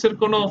অ্যাপেক্স এর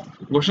কোনো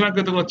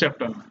ঘোষণাকৃত কোনো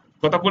চ্যাপ্টার না।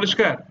 কথা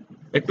পরিষ্কার?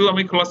 একটু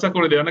আমি খোলাসা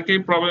করে দিই, অনেকেই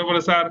প্রবলেম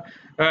বলে স্যার,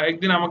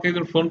 একদিন আমাকে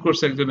একজন ফোন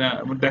করছে, একজনে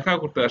দেখা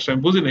করতে আসছে,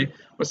 আমি বুঝি নাই,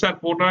 স্যার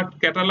প্রোডাক্ট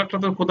ক্যাটালগটা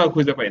তো কোথাও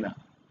খুঁজে পাই না।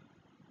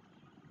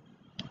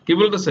 কি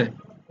বলতেছে?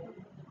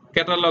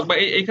 ক্যাটালগ বা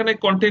এইখানে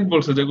কন্টেন্ট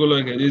বলছে যেগুলো,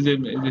 এই যে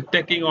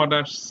টেকিং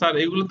অর্ডার, স্যার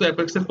এগুলো তো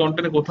অ্যাপেক্স এর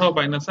কন্টেন্টে কোথাও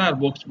পাই না স্যার,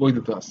 বই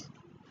দিতে আছে।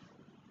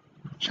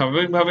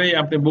 স্বাভাবিকভাবেই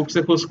আপনি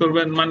বুকসে খোঁজ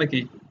করবেন, মানে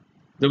কি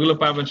যেগুলো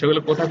পাবেন সেগুলো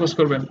কোথায় খোঁজ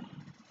করবেন?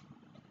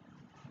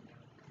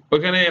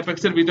 ওইখানে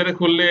অ্যাপেক্স এর ভিতরে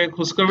খুললে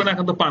খোঁজ করবেন,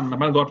 এখন তো পান না।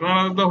 মানে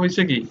ঘটনাটা তো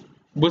হয়েছে কি,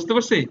 বুঝতে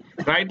পারছি?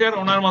 রাইটার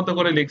ওনার মতো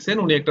করে লিখছেন,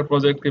 উনি একটা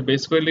প্রজেক্টকে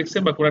বেস করে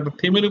লিখছেন বা কোনো একটা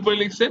থিমের উপরে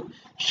লিখছেন,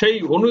 সেই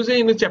অনুযায়ী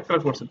উনি চ্যাপ্টার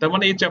করছেন। তার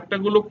মানে এই চ্যাপ্টার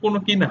গুলো কোনো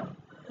কি না,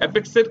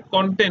 অ্যাপেক্স এর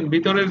কন্টেন্ট,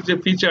 ভিতরের যে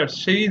ফিচার্স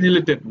সেই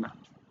রিলেটেড না।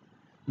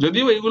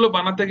 যদিও এগুলো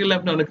বানাতে গেলে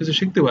আপনি অনেক কিছু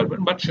শিখতে পারবেন,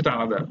 বাট সেটা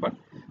আলাদা ব্যাপার।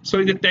 সো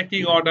এই যে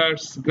টেকিং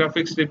অর্ডার্স,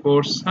 গ্রাফিক্স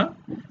রিপোর্টস, হ্যাঁ,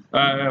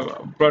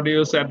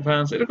 প্রডিউস,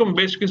 অ্যাডভান্স, এরকম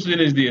বেশ কিছু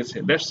জিনিস দিয়েছে।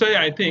 দ্যাটস ওয়াই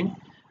আই থিঙ্ক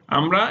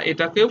আমরা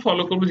এটাকেও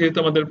ফলো করবো, যেহেতু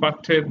আমাদের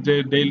পাঠ্যের যে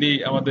ডেইলি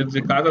আমাদের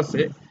যে কাজ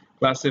আছে,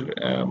 ক্লাসের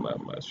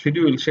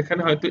শিডিউল,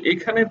 সেখানে হয়তো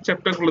এখানের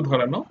চ্যাপ্টার গুলো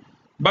ধরানো,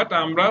 বাট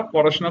আমরা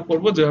পড়াশোনা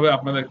করব যেভাবে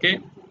আপনাদেরকে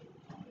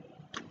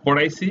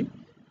পড়াইছি।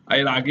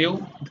 এর আগেও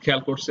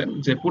খেয়াল করছেন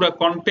যে পুরো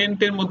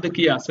কন্টেন্টের মধ্যে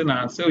কি আছে না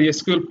আছে, ওই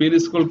এসকিউএল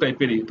পিএলএসকিউএল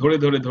টাইপেরই ধরে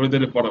ধরে ধরে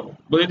ধরে পড়াবো।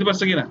 বুঝতে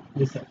পারছে কিনা?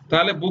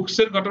 তাহলে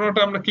বুকসের ঘটনাটা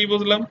আমরা কি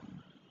বুঝলাম?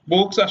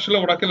 বুকস আসলে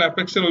ওরাকেল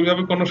অ্যাপেক্স এর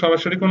ওইভাবে কোনো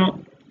সরাসরি কোনো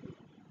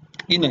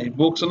ই নাই,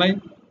 বুকস নাই।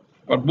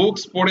 আর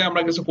বুকস পড়ে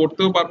আমরা কিছু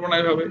করতেও পারবো না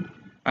এইভাবে।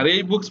 আর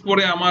এই বুকস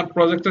পড়ে আমার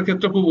প্রজেক্টের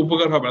ক্ষেত্রে খুব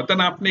উপকার হবে না। তাই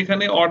না? আপনি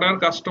এখানে অর্ডার,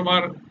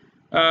 কাস্টমার,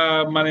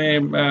 মানে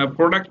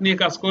প্রোডাক্ট নিয়ে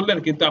কাজ করলেন,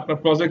 কিন্তু আপনার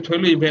প্রজেক্ট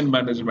হলো ইভেন্ট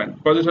ম্যানেজমেন্ট,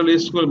 প্রজেক্ট হলো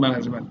স্কুল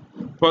ম্যানেজমেন্ট,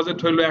 প্রজেক্ট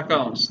হলো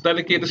অ্যাকাউন্টস,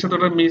 তাহলে কি এটার সাথে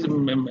ওটা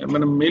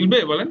মানে মিলবে?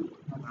 বলেন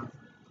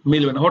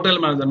মিলবে না। হোটেল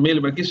ম্যানেজমেন্ট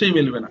মিলবে, কিছুই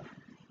মিলবে না।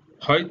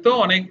 হয়তো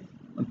অনেক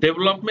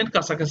ডেভেলপমেন্ট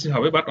কাছাকাছি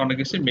হবে, বাট অনেক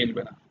কিছু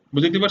মিলবে না।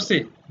 বুঝতে পারছি?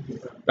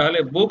 তাহলে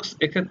বুকস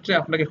এক্ষেত্রে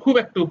আপনাকে খুব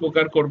একটা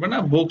উপকার করবে না।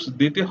 বুকস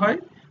দিতে হয়,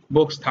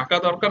 বুকস থাকা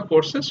দরকার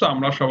কোর্সে। সো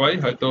আমরা সবাই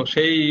হয়তো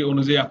সেই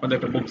অনুযায়ী আপনাদের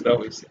একটা বুকস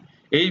দেওয়া হয়েছে।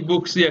 এই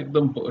বুকসই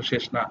একদম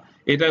শেষ না,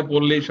 এটা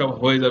বললেই সব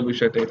হয়ে যাবে,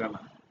 বিষয়টা এটা না।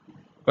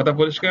 কথা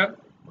পরিষ্কার?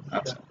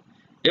 আচ্ছা,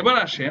 এবার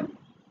আসেন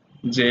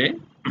যে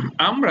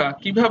আমরা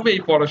কিভাবে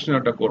এই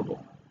পড়াশোনাটা করব।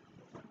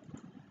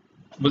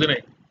 বুঝে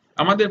নাই?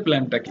 আমাদের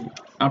প্ল্যানটা কি?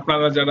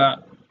 আপনারা যারা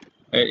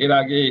এর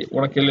আগে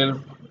ওরাকেলের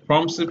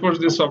ফর্মস রিপোর্টস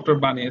দিয়ে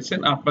সফটওয়্যার বানিয়েছেন,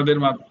 আপনাদের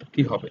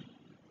কি হবে?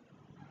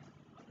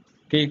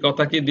 কি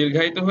কথা কি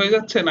দীর্ঘায়িত হয়ে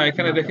যাচ্ছে, না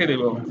এখানে রেখে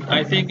দেব?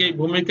 আই থিঙ্ক এই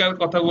ভূমিকার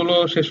কথাগুলো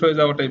শেষ হয়ে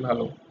যাওয়াটাই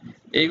ভালো।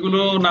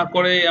 এইগুলো না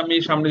করে আমি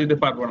সামনে যেতে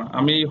পারবো না।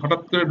 আমি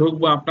হঠাৎ করে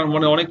ঢুকবো, আপনার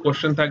মনে অনেক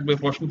কোশ্চেন থাকবে,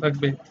 প্রশ্ন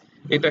থাকবে,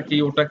 এটা কি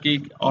ওটা কি,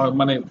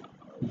 মানে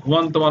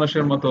ঘুমন্ত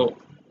মানুষের মতো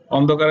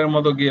অন্ধকারের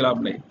মতো গিয়ে লাভ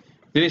নেই।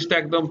 জিনিসটা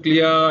একদম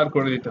ক্লিয়ার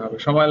করে দিতে হবে,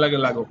 সময় লাগে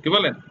লাগুক। কি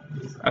বলেন?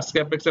 আজকে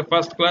অ্যাপেক্সের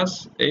ফার্স্ট ক্লাস,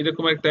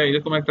 এইরকম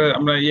একটা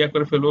আমরা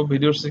করে ফেলবো,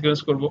 ভিডিও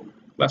সিকোয়েন্স করবো,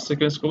 ক্লাস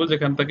সিকোয়েন্স করবো,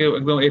 যেখান থেকে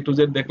একদম এ টু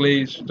জেড দেখলেই,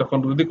 যখন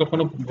যদি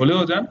কখনো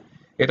ভুলেও যান,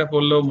 এটা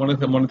পড়লেও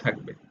মনে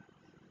থাকবে।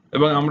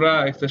 এবং আমরা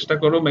চেষ্টা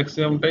করবো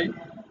ম্যাক্সিমামটাই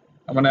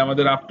মানে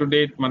আমাদের আপ টু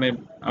ডেট মানে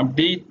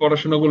আপডেট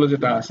পড়াশোনাগুলো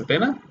যেটা আছে তাই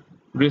না,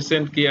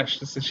 রিসেন্ট কি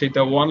আসছে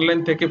সেটা অনলাইন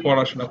থেকে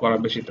পড়াশোনা করা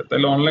বেশিটা,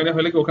 তাহলে অনলাইনে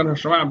হলে কি ওখানে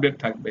সবসময় আপডেট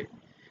থাকবে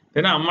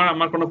তাই না।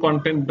 আমার কোনো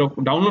কন্টেন্ট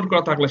ডাউনলোড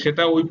করা থাকলে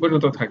সেটা ওই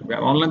পর্যন্ত থাকবে,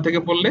 আর অনলাইন থেকে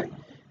পড়লে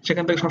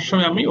সেখান থেকে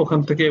সবসময় আমি ওখান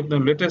থেকে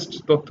লেটেস্ট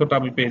তথ্যটা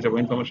আমি পেয়ে যাবো,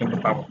 ইনফরমেশনটা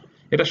পাবো,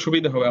 এটা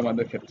সুবিধা হবে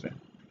আমাদের ক্ষেত্রে।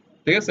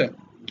 ঠিক আছে,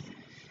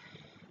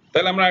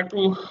 তাহলে আমরা একটু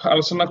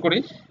আলোচনা করি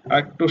আর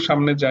একটু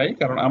সামনে যাই,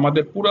 কারণ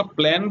আমাদের পুরো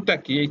প্ল্যানটা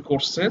কি এই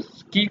কোর্সের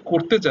কি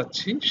করতে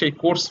যাচ্ছি সেই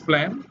কোর্স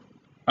প্ল্যান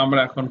আমরা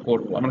এখন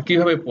করব, আমরা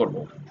কিভাবে পড়ব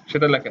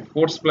সেটা লেখেন,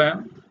 কোর্স প্ল্যান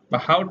বা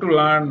how to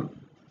learn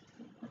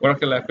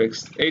Oracle apex.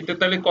 এইটা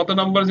তাহলে কত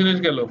নম্বর জিনিস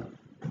গেল?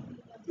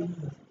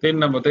 3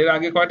 নম্বর। তো এর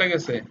আগে কয়টা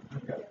গেছে,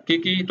 কি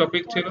কি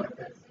টপিক ছিল?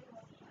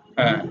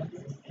 হ্যাঁ,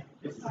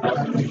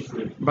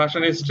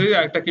 ভার্সন হিস্ট্রি,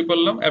 আর একটা কি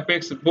বললাম,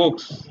 অ্যাপেক্স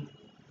বুকস,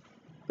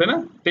 তাই না?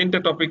 3টে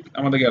টপিক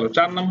আমাদের গেল।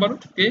 4 নম্বর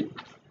কি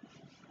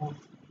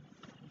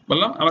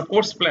বললাম, আমরা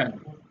কোর্স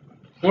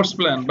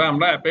প্ল্যান বা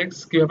আমরা অ্যাপেক্স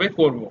কিভাবে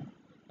করব,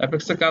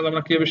 অ্যাপেক্স এর কাজ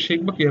আমরা কিভাবে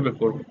শিখব, কিভাবে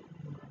করব,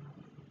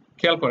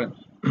 খেয়াল করেন।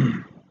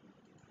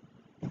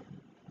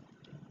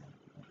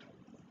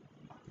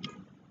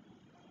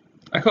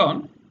 এখন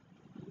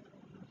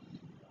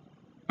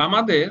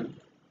আমাদের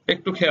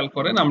একটু খেয়াল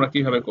করেন আমরা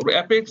কিভাবে করব।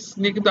 অ্যাপেক্স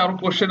নিয়ে কিন্তু আরো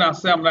কোশ্চেন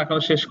আছে, আমরা এখন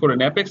শেষ করে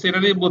নিই। অ্যাপেক্স এটা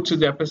দিয়ে বুঝছি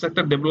যে অ্যাপেক্স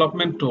একটা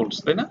ডেভেলপমেন্ট টুলস,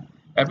 তাই না?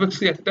 অ্যাপেক্স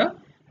কি একটা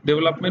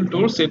ডেভেলপমেন্ট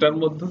টুলস, এটার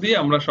মধ্য দিয়ে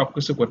আমরা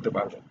সবকিছু করতে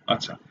পারবো।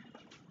 আচ্ছা,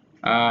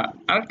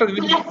 আরেকটা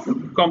জিনিস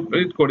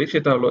কমপ্লিট করি,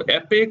 সেটা হলো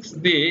অ্যাপেক্স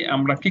দিয়ে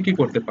আমরা কি কি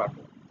করতে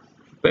পারবো।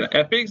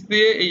 অ্যাপেক্স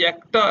দিয়ে এই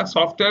একটা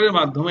সফটওয়্যারের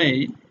মাধ্যমেই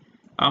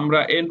আমরা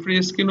এন্ট্রি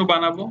স্ক্রিনও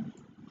বানাবো,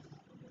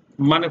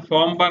 মানে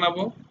ফর্ম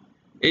বানাবো।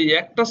 এই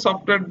একটা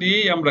সফটওয়্যার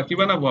দিয়েই আমরা কি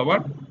বানাবো, আবার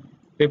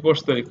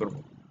রিপোর্টস তৈরি করব,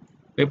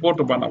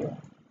 রিপোর্টও বানাবো,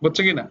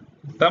 বুঝছে কিনা?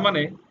 তার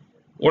মানে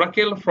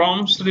Oracle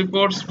forms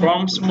reports,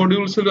 forms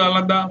module ছিল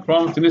আলাদা,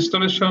 ফর্মস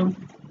ইনস্টলেশন,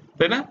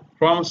 তাই না?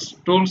 ফর্মস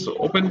টুলস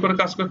ওপেন করে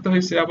কাজ করতে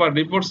হয়েছে, আবার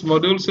রিপোর্টস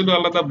মডিউল ছিল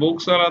আলাদা,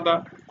 বুকস আলাদা,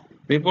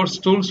 রিপোর্টস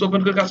টুলস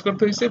ওপেন করে কাজ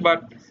করতে হয়েছে। বাট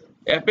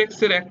অ্যাপেক্স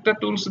এর একটা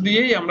টুলস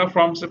দিয়েই আমরা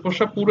ফর্মস এর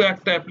পুরো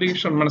একটা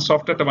অ্যাপ্লিকেশন মানে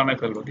সফটওয়্যারটা বানাই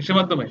ফেলবো, কিসের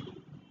মাধ্যমে?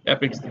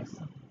 অ্যাপেক্স দিয়ে।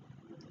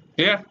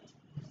 ক্লিয়ার?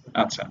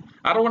 আচ্ছা,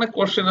 আরো অনেক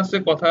কোশ্চেন আছে,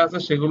 কথা আছে,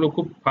 সেগুলো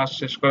খুব ফাস্ট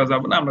শেষ করা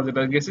যাবে না, আমরা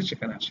যেটা গেছি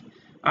সেখানে আসি।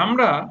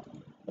 আমরা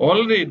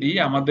অলরেডি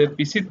আমাদের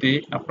পিসিতে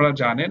আপনারা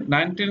জানেন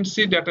 19c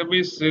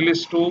ডাটাবেস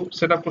রিলিজ 2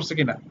 সেটআপ করছে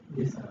কিনা?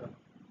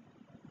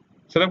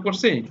 সেটআপ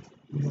করছি।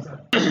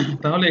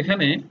 তাহলে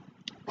এখানে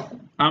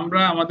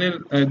আমরা আমাদের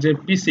যে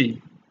পিসি,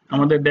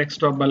 আমাদের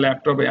ডেস্কটপ বা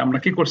ল্যাপটপে আমরা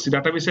কি করছি,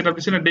 ডাটাবেস সেটআপ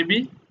দিছি না? ডিবি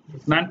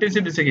 19c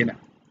দিছে কিনা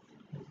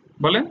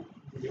বলেন?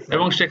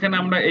 এবং সেখানে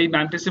আমরা এই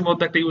 90c এর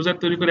মধ্যে একটা ইউজার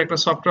তৈরি করে একটা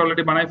সফটওয়্যার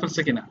অলরেডি বানাই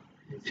ফেলছে কিনা?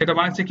 সেটা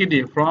বানাইছে কি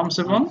দিয়ে? ফর্মস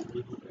এবং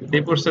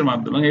রিপোর্টস এর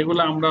মাধ্যমে। এবং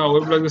এগুলো আমরা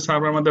ওয়েব ব্রাউজার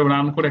সার্ভারের মধ্যে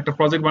রান করে একটা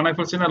প্রজেক্ট বানাই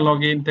ফেলছি না,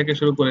 লগইন থেকে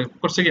শুরু করে,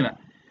 করছে কিনা?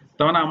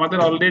 তার মানে আমাদের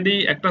অলরেডি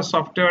একটা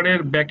সফটওয়্যারের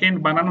ব্যাকএন্ড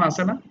বানানো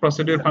আছে না,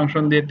 প্রসিডিউর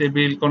ফাংশন দিয়ে,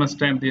 টেবিল,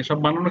 কনস্ট্যান্ট দিয়ে সব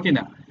বানানো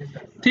কিনা?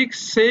 ঠিক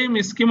সেম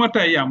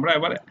স্কিমাটাই আমরা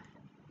এবার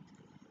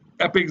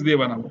অ্যাপেক্স দিয়ে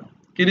বানাবো।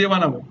 কি দিয়ে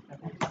বানাবো?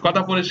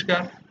 কথা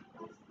পরিষ্কার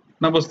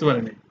না? বুঝতে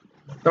পারিনি?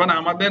 তার মানে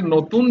আমাদের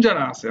নতুন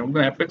যারা আছে,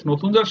 অ্যাপেক্স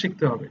নতুন যারা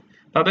শিখতে হবে,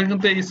 তাদের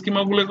কিন্তু এই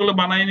স্কিমা গুলো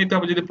বানিয়ে নিতে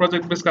হবে যদি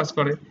প্রজেক্ট বেস কাজ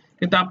করে।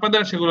 কিন্তু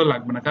আপনাদের সেগুলো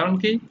লাগবে না, কারণ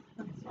কি?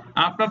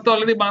 আপনার তো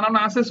অলরেডি বানানো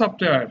আছে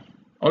সফটওয়্যার,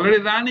 অলরেডি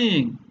রানিং,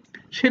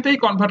 সেটাই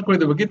কনভার্ট করে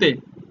দেবো কিতে।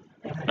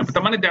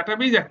 তার মানে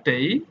ডাটাবেজ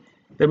একটাই,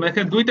 তার মানে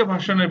এখানে দুইটা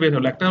ভার্সনের বের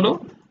হলো, একটা হলো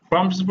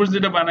ফর্মস রিপোর্টস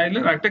যেটা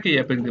বানাইলেন, আর একটা কি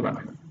অ্যাপেক্স দিয়ে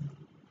বানাইলেন।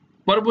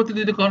 পরবর্তীতে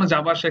যদি কখনো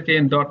জাভা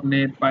শেখেন,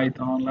 .NET,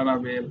 পাইথন,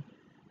 লারাভেল,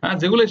 হ্যাঁ,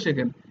 যেগুলোই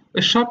শেখেন,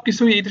 ওই সব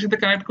কিছু এইটার সাথে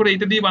কানেক্ট করে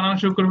এটা দিয়ে বানানো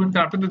শুরু করবেন।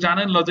 কারণ আপনি তো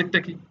জানেন লজিকটা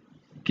কি,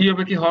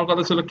 কিভাবে কি হওয়ার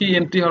কথা ছিল, কি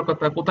এন্ট্রি হওয়ার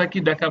কথা, কোথায় কি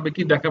দেখাবে,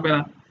 কি দেখাবে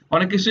না,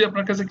 অনেক কিছুই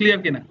আপনার কাছে ক্লিয়ার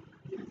কিনা,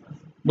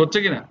 বুঝছে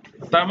কিনা?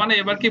 তার মানে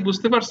এবার কি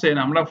বুঝতে পারছেন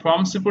আমরা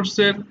ফর্মস রিপোর্টস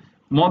এর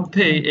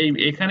মধ্যে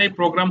এখানে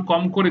প্রোগ্রাম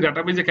কম করে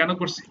ডাটাবেজে কেন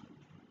করছি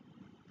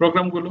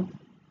প্রোগ্রামগুলো?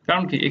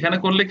 কারণ কি এখানে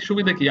করলে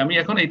সুবিধা কি, আমি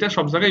এখন এটা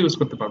সব জায়গায় ইউজ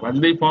করতে পারবো। আর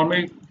যদি এই ফর্মে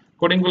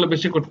কোডিং গুলো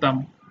বেশি করতাম,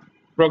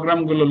 প্রোগ্রাম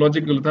গুলো,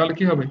 লজিক গুলো, তাহলে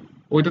কি হবে?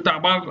 ওইটা তো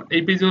আবার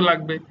এই পেজেও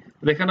লাগবে,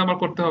 এখানে আবার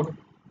করতে হবে।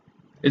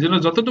 এই জন্য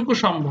যতটুকু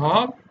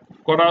সম্ভব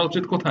করা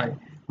উচিত কোথায়?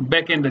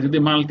 ব্যাক এন্ডে। যদি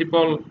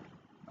মাল্টিপল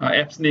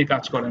অ্যাপস নিয়ে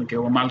কাজ করেন,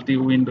 কেউ মাল্টি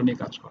উইন্ডো নিয়ে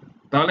কাজ করেন,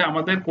 তাহলে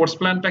আমাদের কোর্স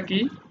প্ল্যানটা কি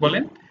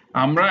বলেন?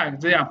 আমরা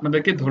যে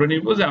আপনাদেরকে ধরে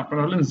নিব যে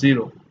আপনারা হলেন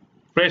জিরো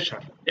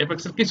ফ্রেশার,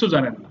 অ্যাপেক্স এর কিছু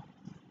জানেন না,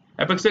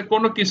 অ্যাপেক্স এর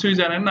কোনো কিছুই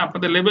জানেন না,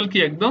 আপনাদের লেভেল কি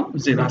একদম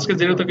জিরো, আজকে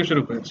জিরো থেকে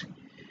শুরু করেছি।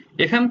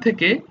 এখান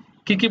থেকে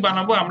কি কি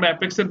বানাবো আমরা?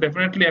 অ্যাপেক্স এর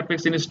ডেফিনেটলি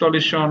অ্যাপেক্স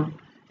ইনস্টলেশন,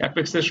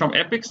 অ্যাপেক্স এর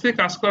অ্যাপেক্স এ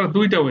কাজ করার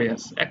দুইটা ওয়ে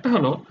আছে। একটা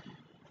হলো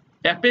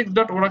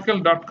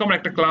apex.oracle.com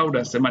একটা ক্লাউড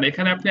আছে, মানে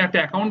এখানে আপনি একটা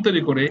অ্যাকাউন্ট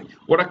তৈরি করে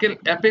ওরাকেল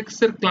অ্যাপেক্স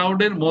এর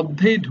ক্লাউডের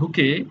মধ্যেই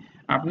ঢুকে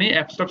আপনি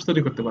অ্যাপস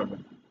তৈরি করতে পারবেন।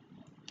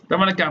 তার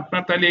মানে কি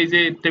আপনার তাহলে এই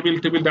যে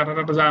টেবিল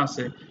ডাটা যা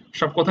আছে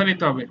সব কোথায়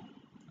নিতে হবে?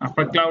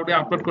 আপনার ক্লাউডে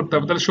আপলোড করতে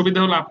হবে। তাহলে সুবিধা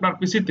হলো আপনার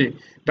পিসিতে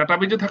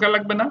ডাটাবেজও থাকা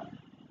লাগবে না,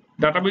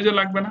 ডাটাবেজও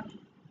লাগবে না,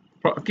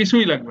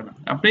 কিছুই লাগবে না,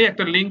 আপনি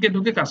একটা লিংকে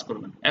ঢুকে কাজ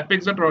করবেন,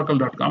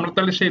 apex.oracle.com। আমরা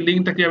তাহলে সেই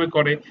লিংকটা কিভাবে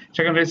করে,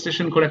 সেখানে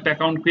রেজিস্ট্রেশন করে একটা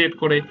অ্যাকাউন্ট ক্রিয়েট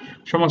করে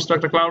সমস্ত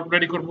একটা ক্লাউড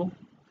রেডি করব।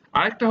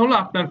 আরেকটা হলো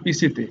আপনার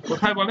পিসিতে,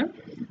 কোথায় বলেন,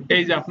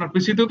 এই যে আপনার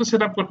পিসিতেও তো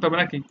সেটআপ করতে হবে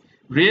নাকি,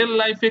 রিয়েল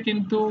লাইফে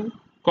কিন্তু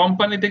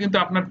কোম্পানিতে কিন্তু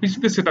আপনার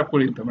পিসিতে সেটআপ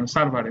করে দিতে হবে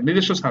সার্ভারে,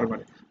 নিজস্ব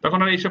সার্ভারে, তখন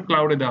আর এইসব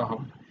ক্লাউডে দেওয়া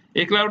হবে না।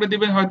 এই ক্লাউডে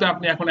দিবেন হয়তো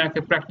আপনি এখন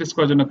একে প্র্যাকটিস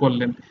করার জন্য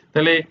করলেন,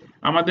 তাহলে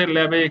আমাদের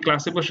ল্যাবে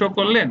ক্লাসে বসেও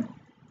করলেন,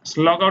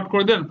 লগ আউট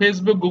করে দেন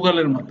ফেসবুক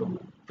গুগলের মতো,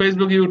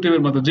 ফেসবুক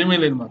ইউটিউবের মতো,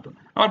 জিমেইলের মতো,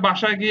 আবার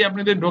বাসায় গিয়ে আপনি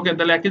যদি ঢোকেন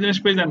তাহলে একই জিনিস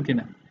পেয়ে যান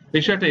কিনা,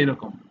 বিষয়টা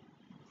এরকম,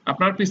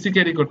 আপনার পিসি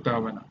ক্যারি করতে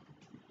হবে না।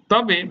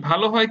 তবে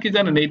ভালো হয় কি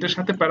জানেন, এইটার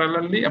সাথে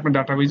প্যারালালি আপনার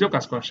ডাটাবেজেও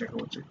কাজ করা শেখা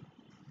উচিত।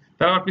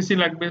 তার পিসি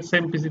লাগবে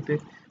সেম পিসিতে,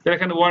 তার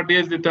এখানে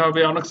ওয়ারডিএস দিতে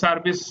হবে, অনেক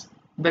সার্ভিস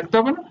দেখতে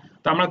হবে না,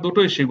 তো আমরা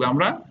দুটোই শিখবো,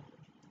 আমরা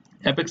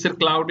অ্যাপেক্স এর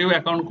ক্লাউডেও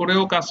অ্যাকাউন্ট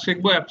করেও কাজ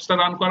শিখবো, অ্যাপসটা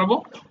রান করাবো,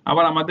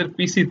 আবার আমাদের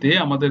পিসিতে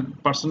আমাদের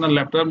পার্সোনাল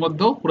ল্যাপটপের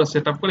মধ্যেও পুরো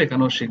সেটআপ করে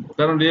এখানেও শিখবো,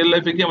 কারণ রিয়েল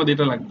লাইফে কি আমাদের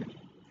এটা লাগবে,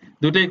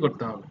 দুইটাই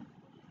করতে হবে,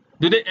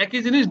 দুইটাই একই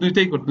জিনিস,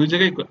 দুইটাই দুই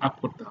জায়গায় আপ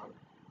করতে হবে।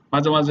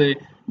 মাঝে মাঝে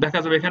দেখা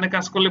যাবে এখানে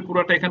কাজ করলে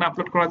পুরোটা এখানে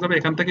আপলোড করা যাবে,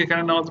 এখান থেকে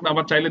এখানে নেওয়া যাবে,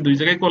 আবার চাইলে দুই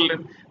জায়গায় করলেন,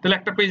 তাহলে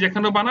একটা পেজ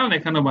এখানেও বানালেন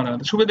এখানেও বানালেন,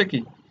 সুবিধা কি,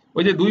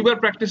 ওই যে দুইবার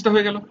প্র্যাকটিসটা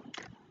হয়ে গেল।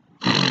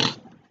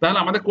 তাহলে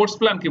আমাদের কোর্স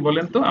প্ল্যান কি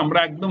বলেন তো, আমরা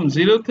একদম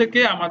জিরো থেকে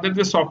আমাদের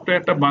যে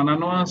সফটওয়্যারটা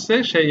বানানো আছে,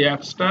 সেই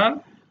অ্যাপসটা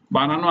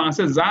বানানো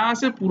আছে, যা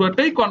আছে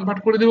পুরোটাই কনভার্ট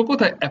করে দেবো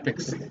কোথায়,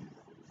 অ্যাপেক্সে,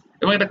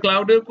 এবং এটা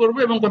ক্লাউডেও করবো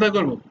এবং কোথায়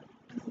করবো,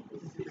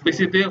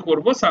 পিসি দিয়ে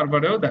করবো,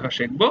 সার্ভারেও দেখা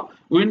শিখবো,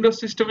 উইন্ডোজ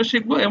সিস্টেমে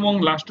শিখবো, এবং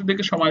লাস্টের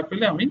দিকে সময়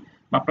পেলে আমি,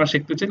 আপনারা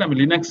শিখতে চাইলে আমি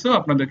লিনাক্সেও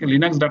আপনাদেরকে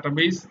Linux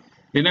database,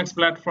 Linux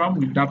platform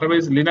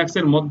database, Linux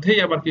এর মধ্যেই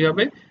আবার কি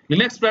হবে,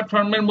 লিনাক্স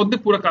প্ল্যাটফর্মের মধ্যে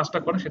পুরো কাজটা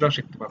করে সেটাও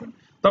শিখতে পারবেন।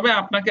 তবে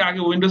আপনাকে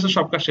আগে উইন্ডোজের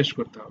সব কাজ শেষ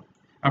করতে হবে,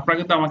 আপনারা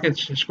কিন্তু আমাকে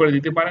শেষ করে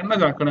দিতে পারেন না,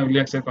 যার কারণে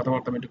লিনাক্স এর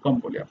কথাবার্তা আমি একটু কম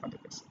বলি আপনাদের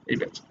কাছে এই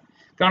ব্যাচে,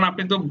 কারণ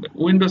আপনি তো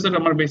উইন্ডোজের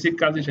আমার বেসিক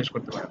কাজই শেষ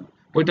করতে পারেন না,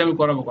 ওইটা আমি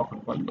করাবো কখন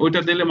বলেন, ওইটা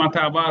দিলে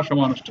মাথায় আবার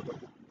সময় নষ্ট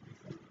করবে,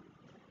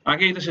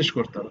 আগে এটা শেষ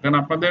করতে হবে, কারণ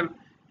আপনাদের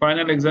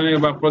ফাইনাল এক্সামে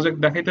বা প্রজেক্ট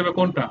দেখাইতে হবে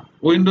কোনটা,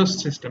 উইন্ডোজ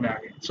সিস্টেমে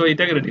আগে, সো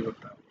এটাকে রেডি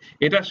করতে হবে।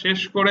 এটা শেষ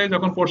করে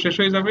যখন কোর্স শেষ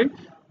হয়ে যাবে,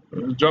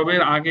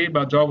 জবের আগে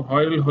বা জব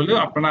হলেও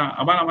আপনারা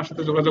আবার আমার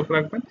সাথে যোগাযোগ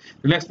রাখবেন,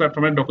 লিনাক্স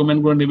প্ল্যাটফর্মের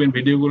ডকুমেন্টগুলো নেবেন,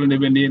 ভিডিওগুলো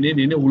নেবেন,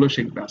 নিয়ে ওগুলো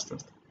শিখবেন আস্তে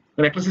আস্তে।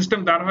 একটা সিস্টেম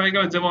দাঁড় হয়ে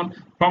গেলে, যেমন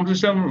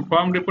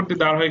ফর্ম রিপোর্ট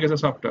দিয়ে দাঁড় হয়ে গেছে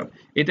সফটওয়্যার,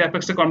 এটা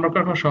অ্যাপেক্সে কনভার্ট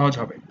করা সহজ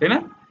হবে, তাই না,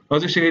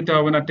 লজিক শিখাইতে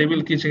হবে না, টেবিল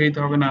কি শিখাইতে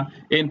হবে না,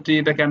 এন্ট্রি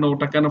এটা কেন,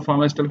 ওটা কেন,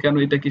 ফর্ম স্টাইল কেন,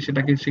 এটা কি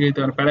সেটা কি শিখাইতে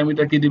হবে না,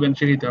 প্যারামিটার কি দিবেন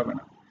শিখাইতে হবে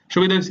না,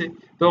 সুবিধা হয়েছে।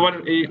 তো আবার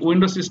এই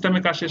উইন্ডোজ সিস্টেমে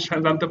কাজ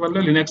জানতে পারলে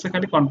লিনাক্সে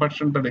খালি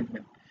কনভার্সনটা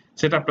দেখবেন,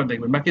 সেটআপটা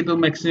দেখবেন, বাকি তো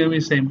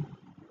ম্যাক্সিমামই সেম,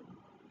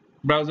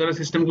 ব্রাউজারের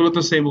সিস্টেমগুলো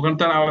তো সেম, ওখানে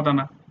তো আলাদা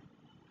না,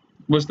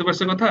 বুঝতে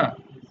পারছেন কথা।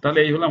 তাহলে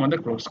এই হলো আমাদের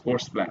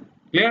কোর্স প্ল্যান,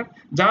 ক্লিয়ার,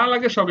 যা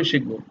লাগে সবই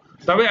শিখবো,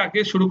 তবে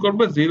আগে শুরু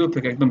করবো জিরো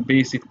থেকে, একদম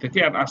বেসিক থেকে,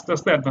 আর আস্তে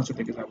আস্তে অ্যাডভান্সের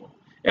থেকে যাবো।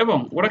 এবং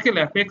ওরাকেল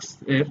অ্যাপেক্স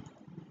এর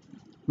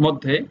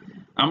মধ্যে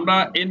আমরা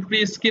এন্ট্রি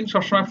স্ক্রিন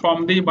সবসময় ফর্ম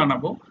দিয়ে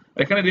বানাবো,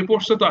 এখানে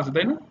রিপোর্টস তো আছে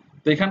তাই না,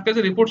 তো এখানকার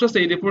যে রিপোর্টস আছে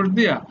এই রিপোর্ট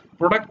দিয়া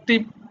প্রোডাক্টিভ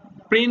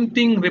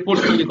প্রিন্টিং রিপোর্ট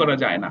তৈরি করা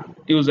যায় না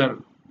ইউজার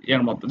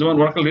এর মতো, যেমন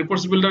ওরাকেল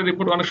রিপোর্টস বিল্ডার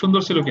রিপোর্ট অনেক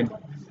সুন্দর ছিল কিন্তু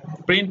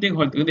প্রিন্টিং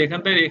হয়তো, কিন্তু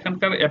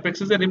এখানকার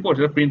অ্যাপেক্সের যে রিপোর্ট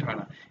এটা প্রিন্ট হয়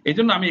না। এই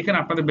জন্য আমি এখানে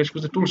আপনাদের বেশ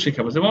কিছু টুল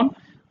শেখাবো, যেমন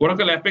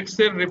ওরাকেল অ্যাপেক্স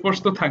এর রিপোর্টস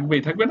তো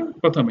থাকবেই, থাকবে না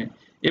প্রথমে,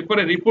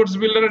 এরপরে রিপোর্টস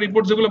বিল্ডারের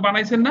রিপোর্ট যেগুলো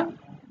বানাইছেন না,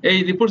 এই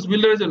রিপোর্টস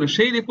বিল্ডারের জন্য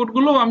সেই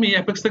রিপোর্টগুলো আমি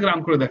অ্যাপেক্স থেকে রান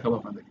করে দেখাবো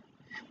আপনাদের,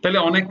 তাহলে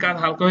অনেক কাজ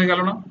হালকা হয়ে গেল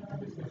না।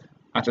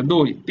 আচ্ছা,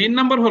 3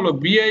 নাম্বার হলো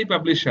বিআই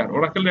পাবলিশার,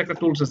 ওরাকেলের একটা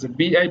টুলস আছে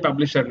বিআই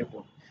পাবলিশার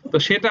রিপোর্ট, তো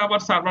সেটা আবার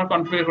সার্ভার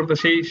কনফিগার করতে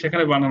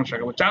সেখানে বানানো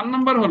শেখাবো। 4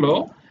 নাম্বার হলো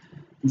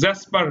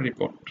জাসপার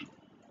রিপোর্ট,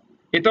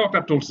 এটাও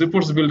একটা টুলস,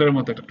 রিপোর্টস বিল্ডারের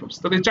মতো একটা টুলস।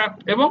 তাহলে 4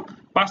 এবং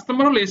 5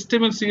 নাম্বার হলো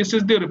HTML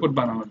CSS দিয়ে রিপোর্ট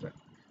বানানো যায়।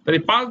 তাহলে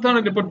 5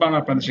 ধরনের রিপোর্ট বানানো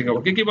আপনাদের শেখাবো।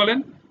 কি কি বলেন?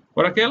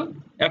 ওরাকেল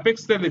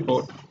অ্যাপেক্স এর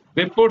রিপোর্ট,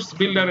 রিপোর্টস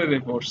বিল্ডারের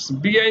রিপোর্টস,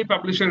 বিআই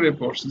পাবলিশার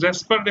রিপোর্টস,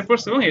 জাসপার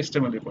রিপোর্টস এবং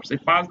HTML রিপোর্টস। এই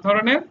 5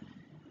 ধরনের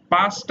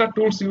 5টা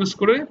টুলস ইউজ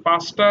করে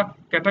 5টা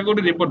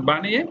ক্যাটাগরি রিপোর্ট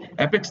বানিয়ে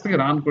অ্যাপেক্স থেকে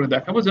রান করে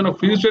দেখাবো, যেন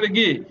ফিউচারে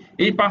গিয়ে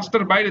এই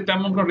 5টার বাইরে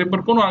তেমন কোনো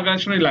রিপোর্ট কোনো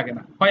অর্গানাইজেশনই লাগে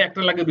না, হয়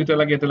একটা লাগে, দুইটা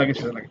লাগে, এটা লাগে,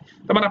 সেটা লাগে।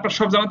 তার মানে আপনার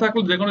সব জানা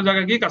থাকলে যে কোনো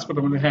জায়গায় গিয়ে কাজ করতে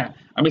পারবেন, হ্যাঁ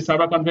আমি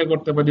সার্ভার কনফিগার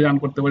করতে পারি, রান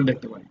করতে পারি,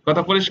 দেখতে পারি।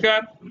 কথা পরিষ্কার?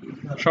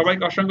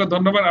 সবাইকে অসংখ্য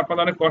ধন্যবাদ,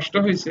 আপনাদের অনেক কষ্ট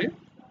হয়েছে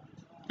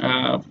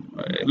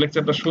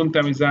লেকচারটা শুনতে,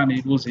 আমি জানি,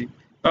 বুঝি,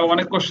 তাও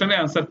অনেক কোশ্চেনে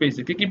অ্যান্সার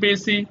পেয়েছি। কি কি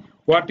পেয়েছি?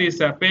 হোয়াট ইজ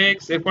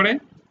অ্যাপেক্স, এরপরে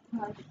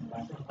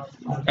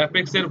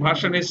অ্যাপেক্স এর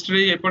ভার্সন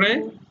হিস্ট্রি, এরপরে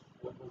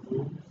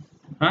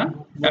হ্যাঁ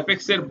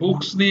অ্যাপেক্স এর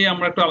বুকস নিয়ে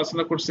আমরা একটু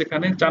আলোচনা করছি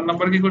এখানে। 4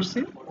 নাম্বার কি করছি?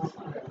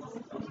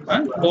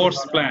 হ্যাঁ কোর্স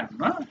প্ল্যান,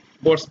 হ্যাঁ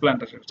কোর্স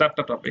প্ল্যানটা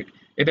 4টা টপিক,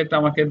 এটা একটু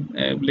আমাকে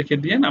লিখে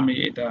দিয়েন, আমি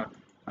এটা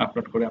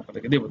আপলোড করে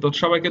আপনাদেরকে দেবো। তো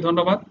সবাইকে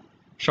ধন্যবাদ,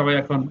 সবাই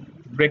এখন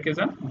ব্রেকে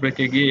যান,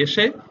 ব্রেকে গিয়ে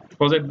এসে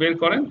প্রজেক্ট বের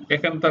করেন,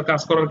 এখানে তার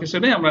কাজ করার কিছু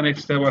নেই, আমরা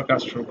নেক্সট আবার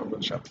কাজ শুরু করবো,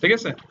 ঠিক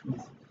আছে?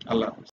 আল্লাহ হাফেজ।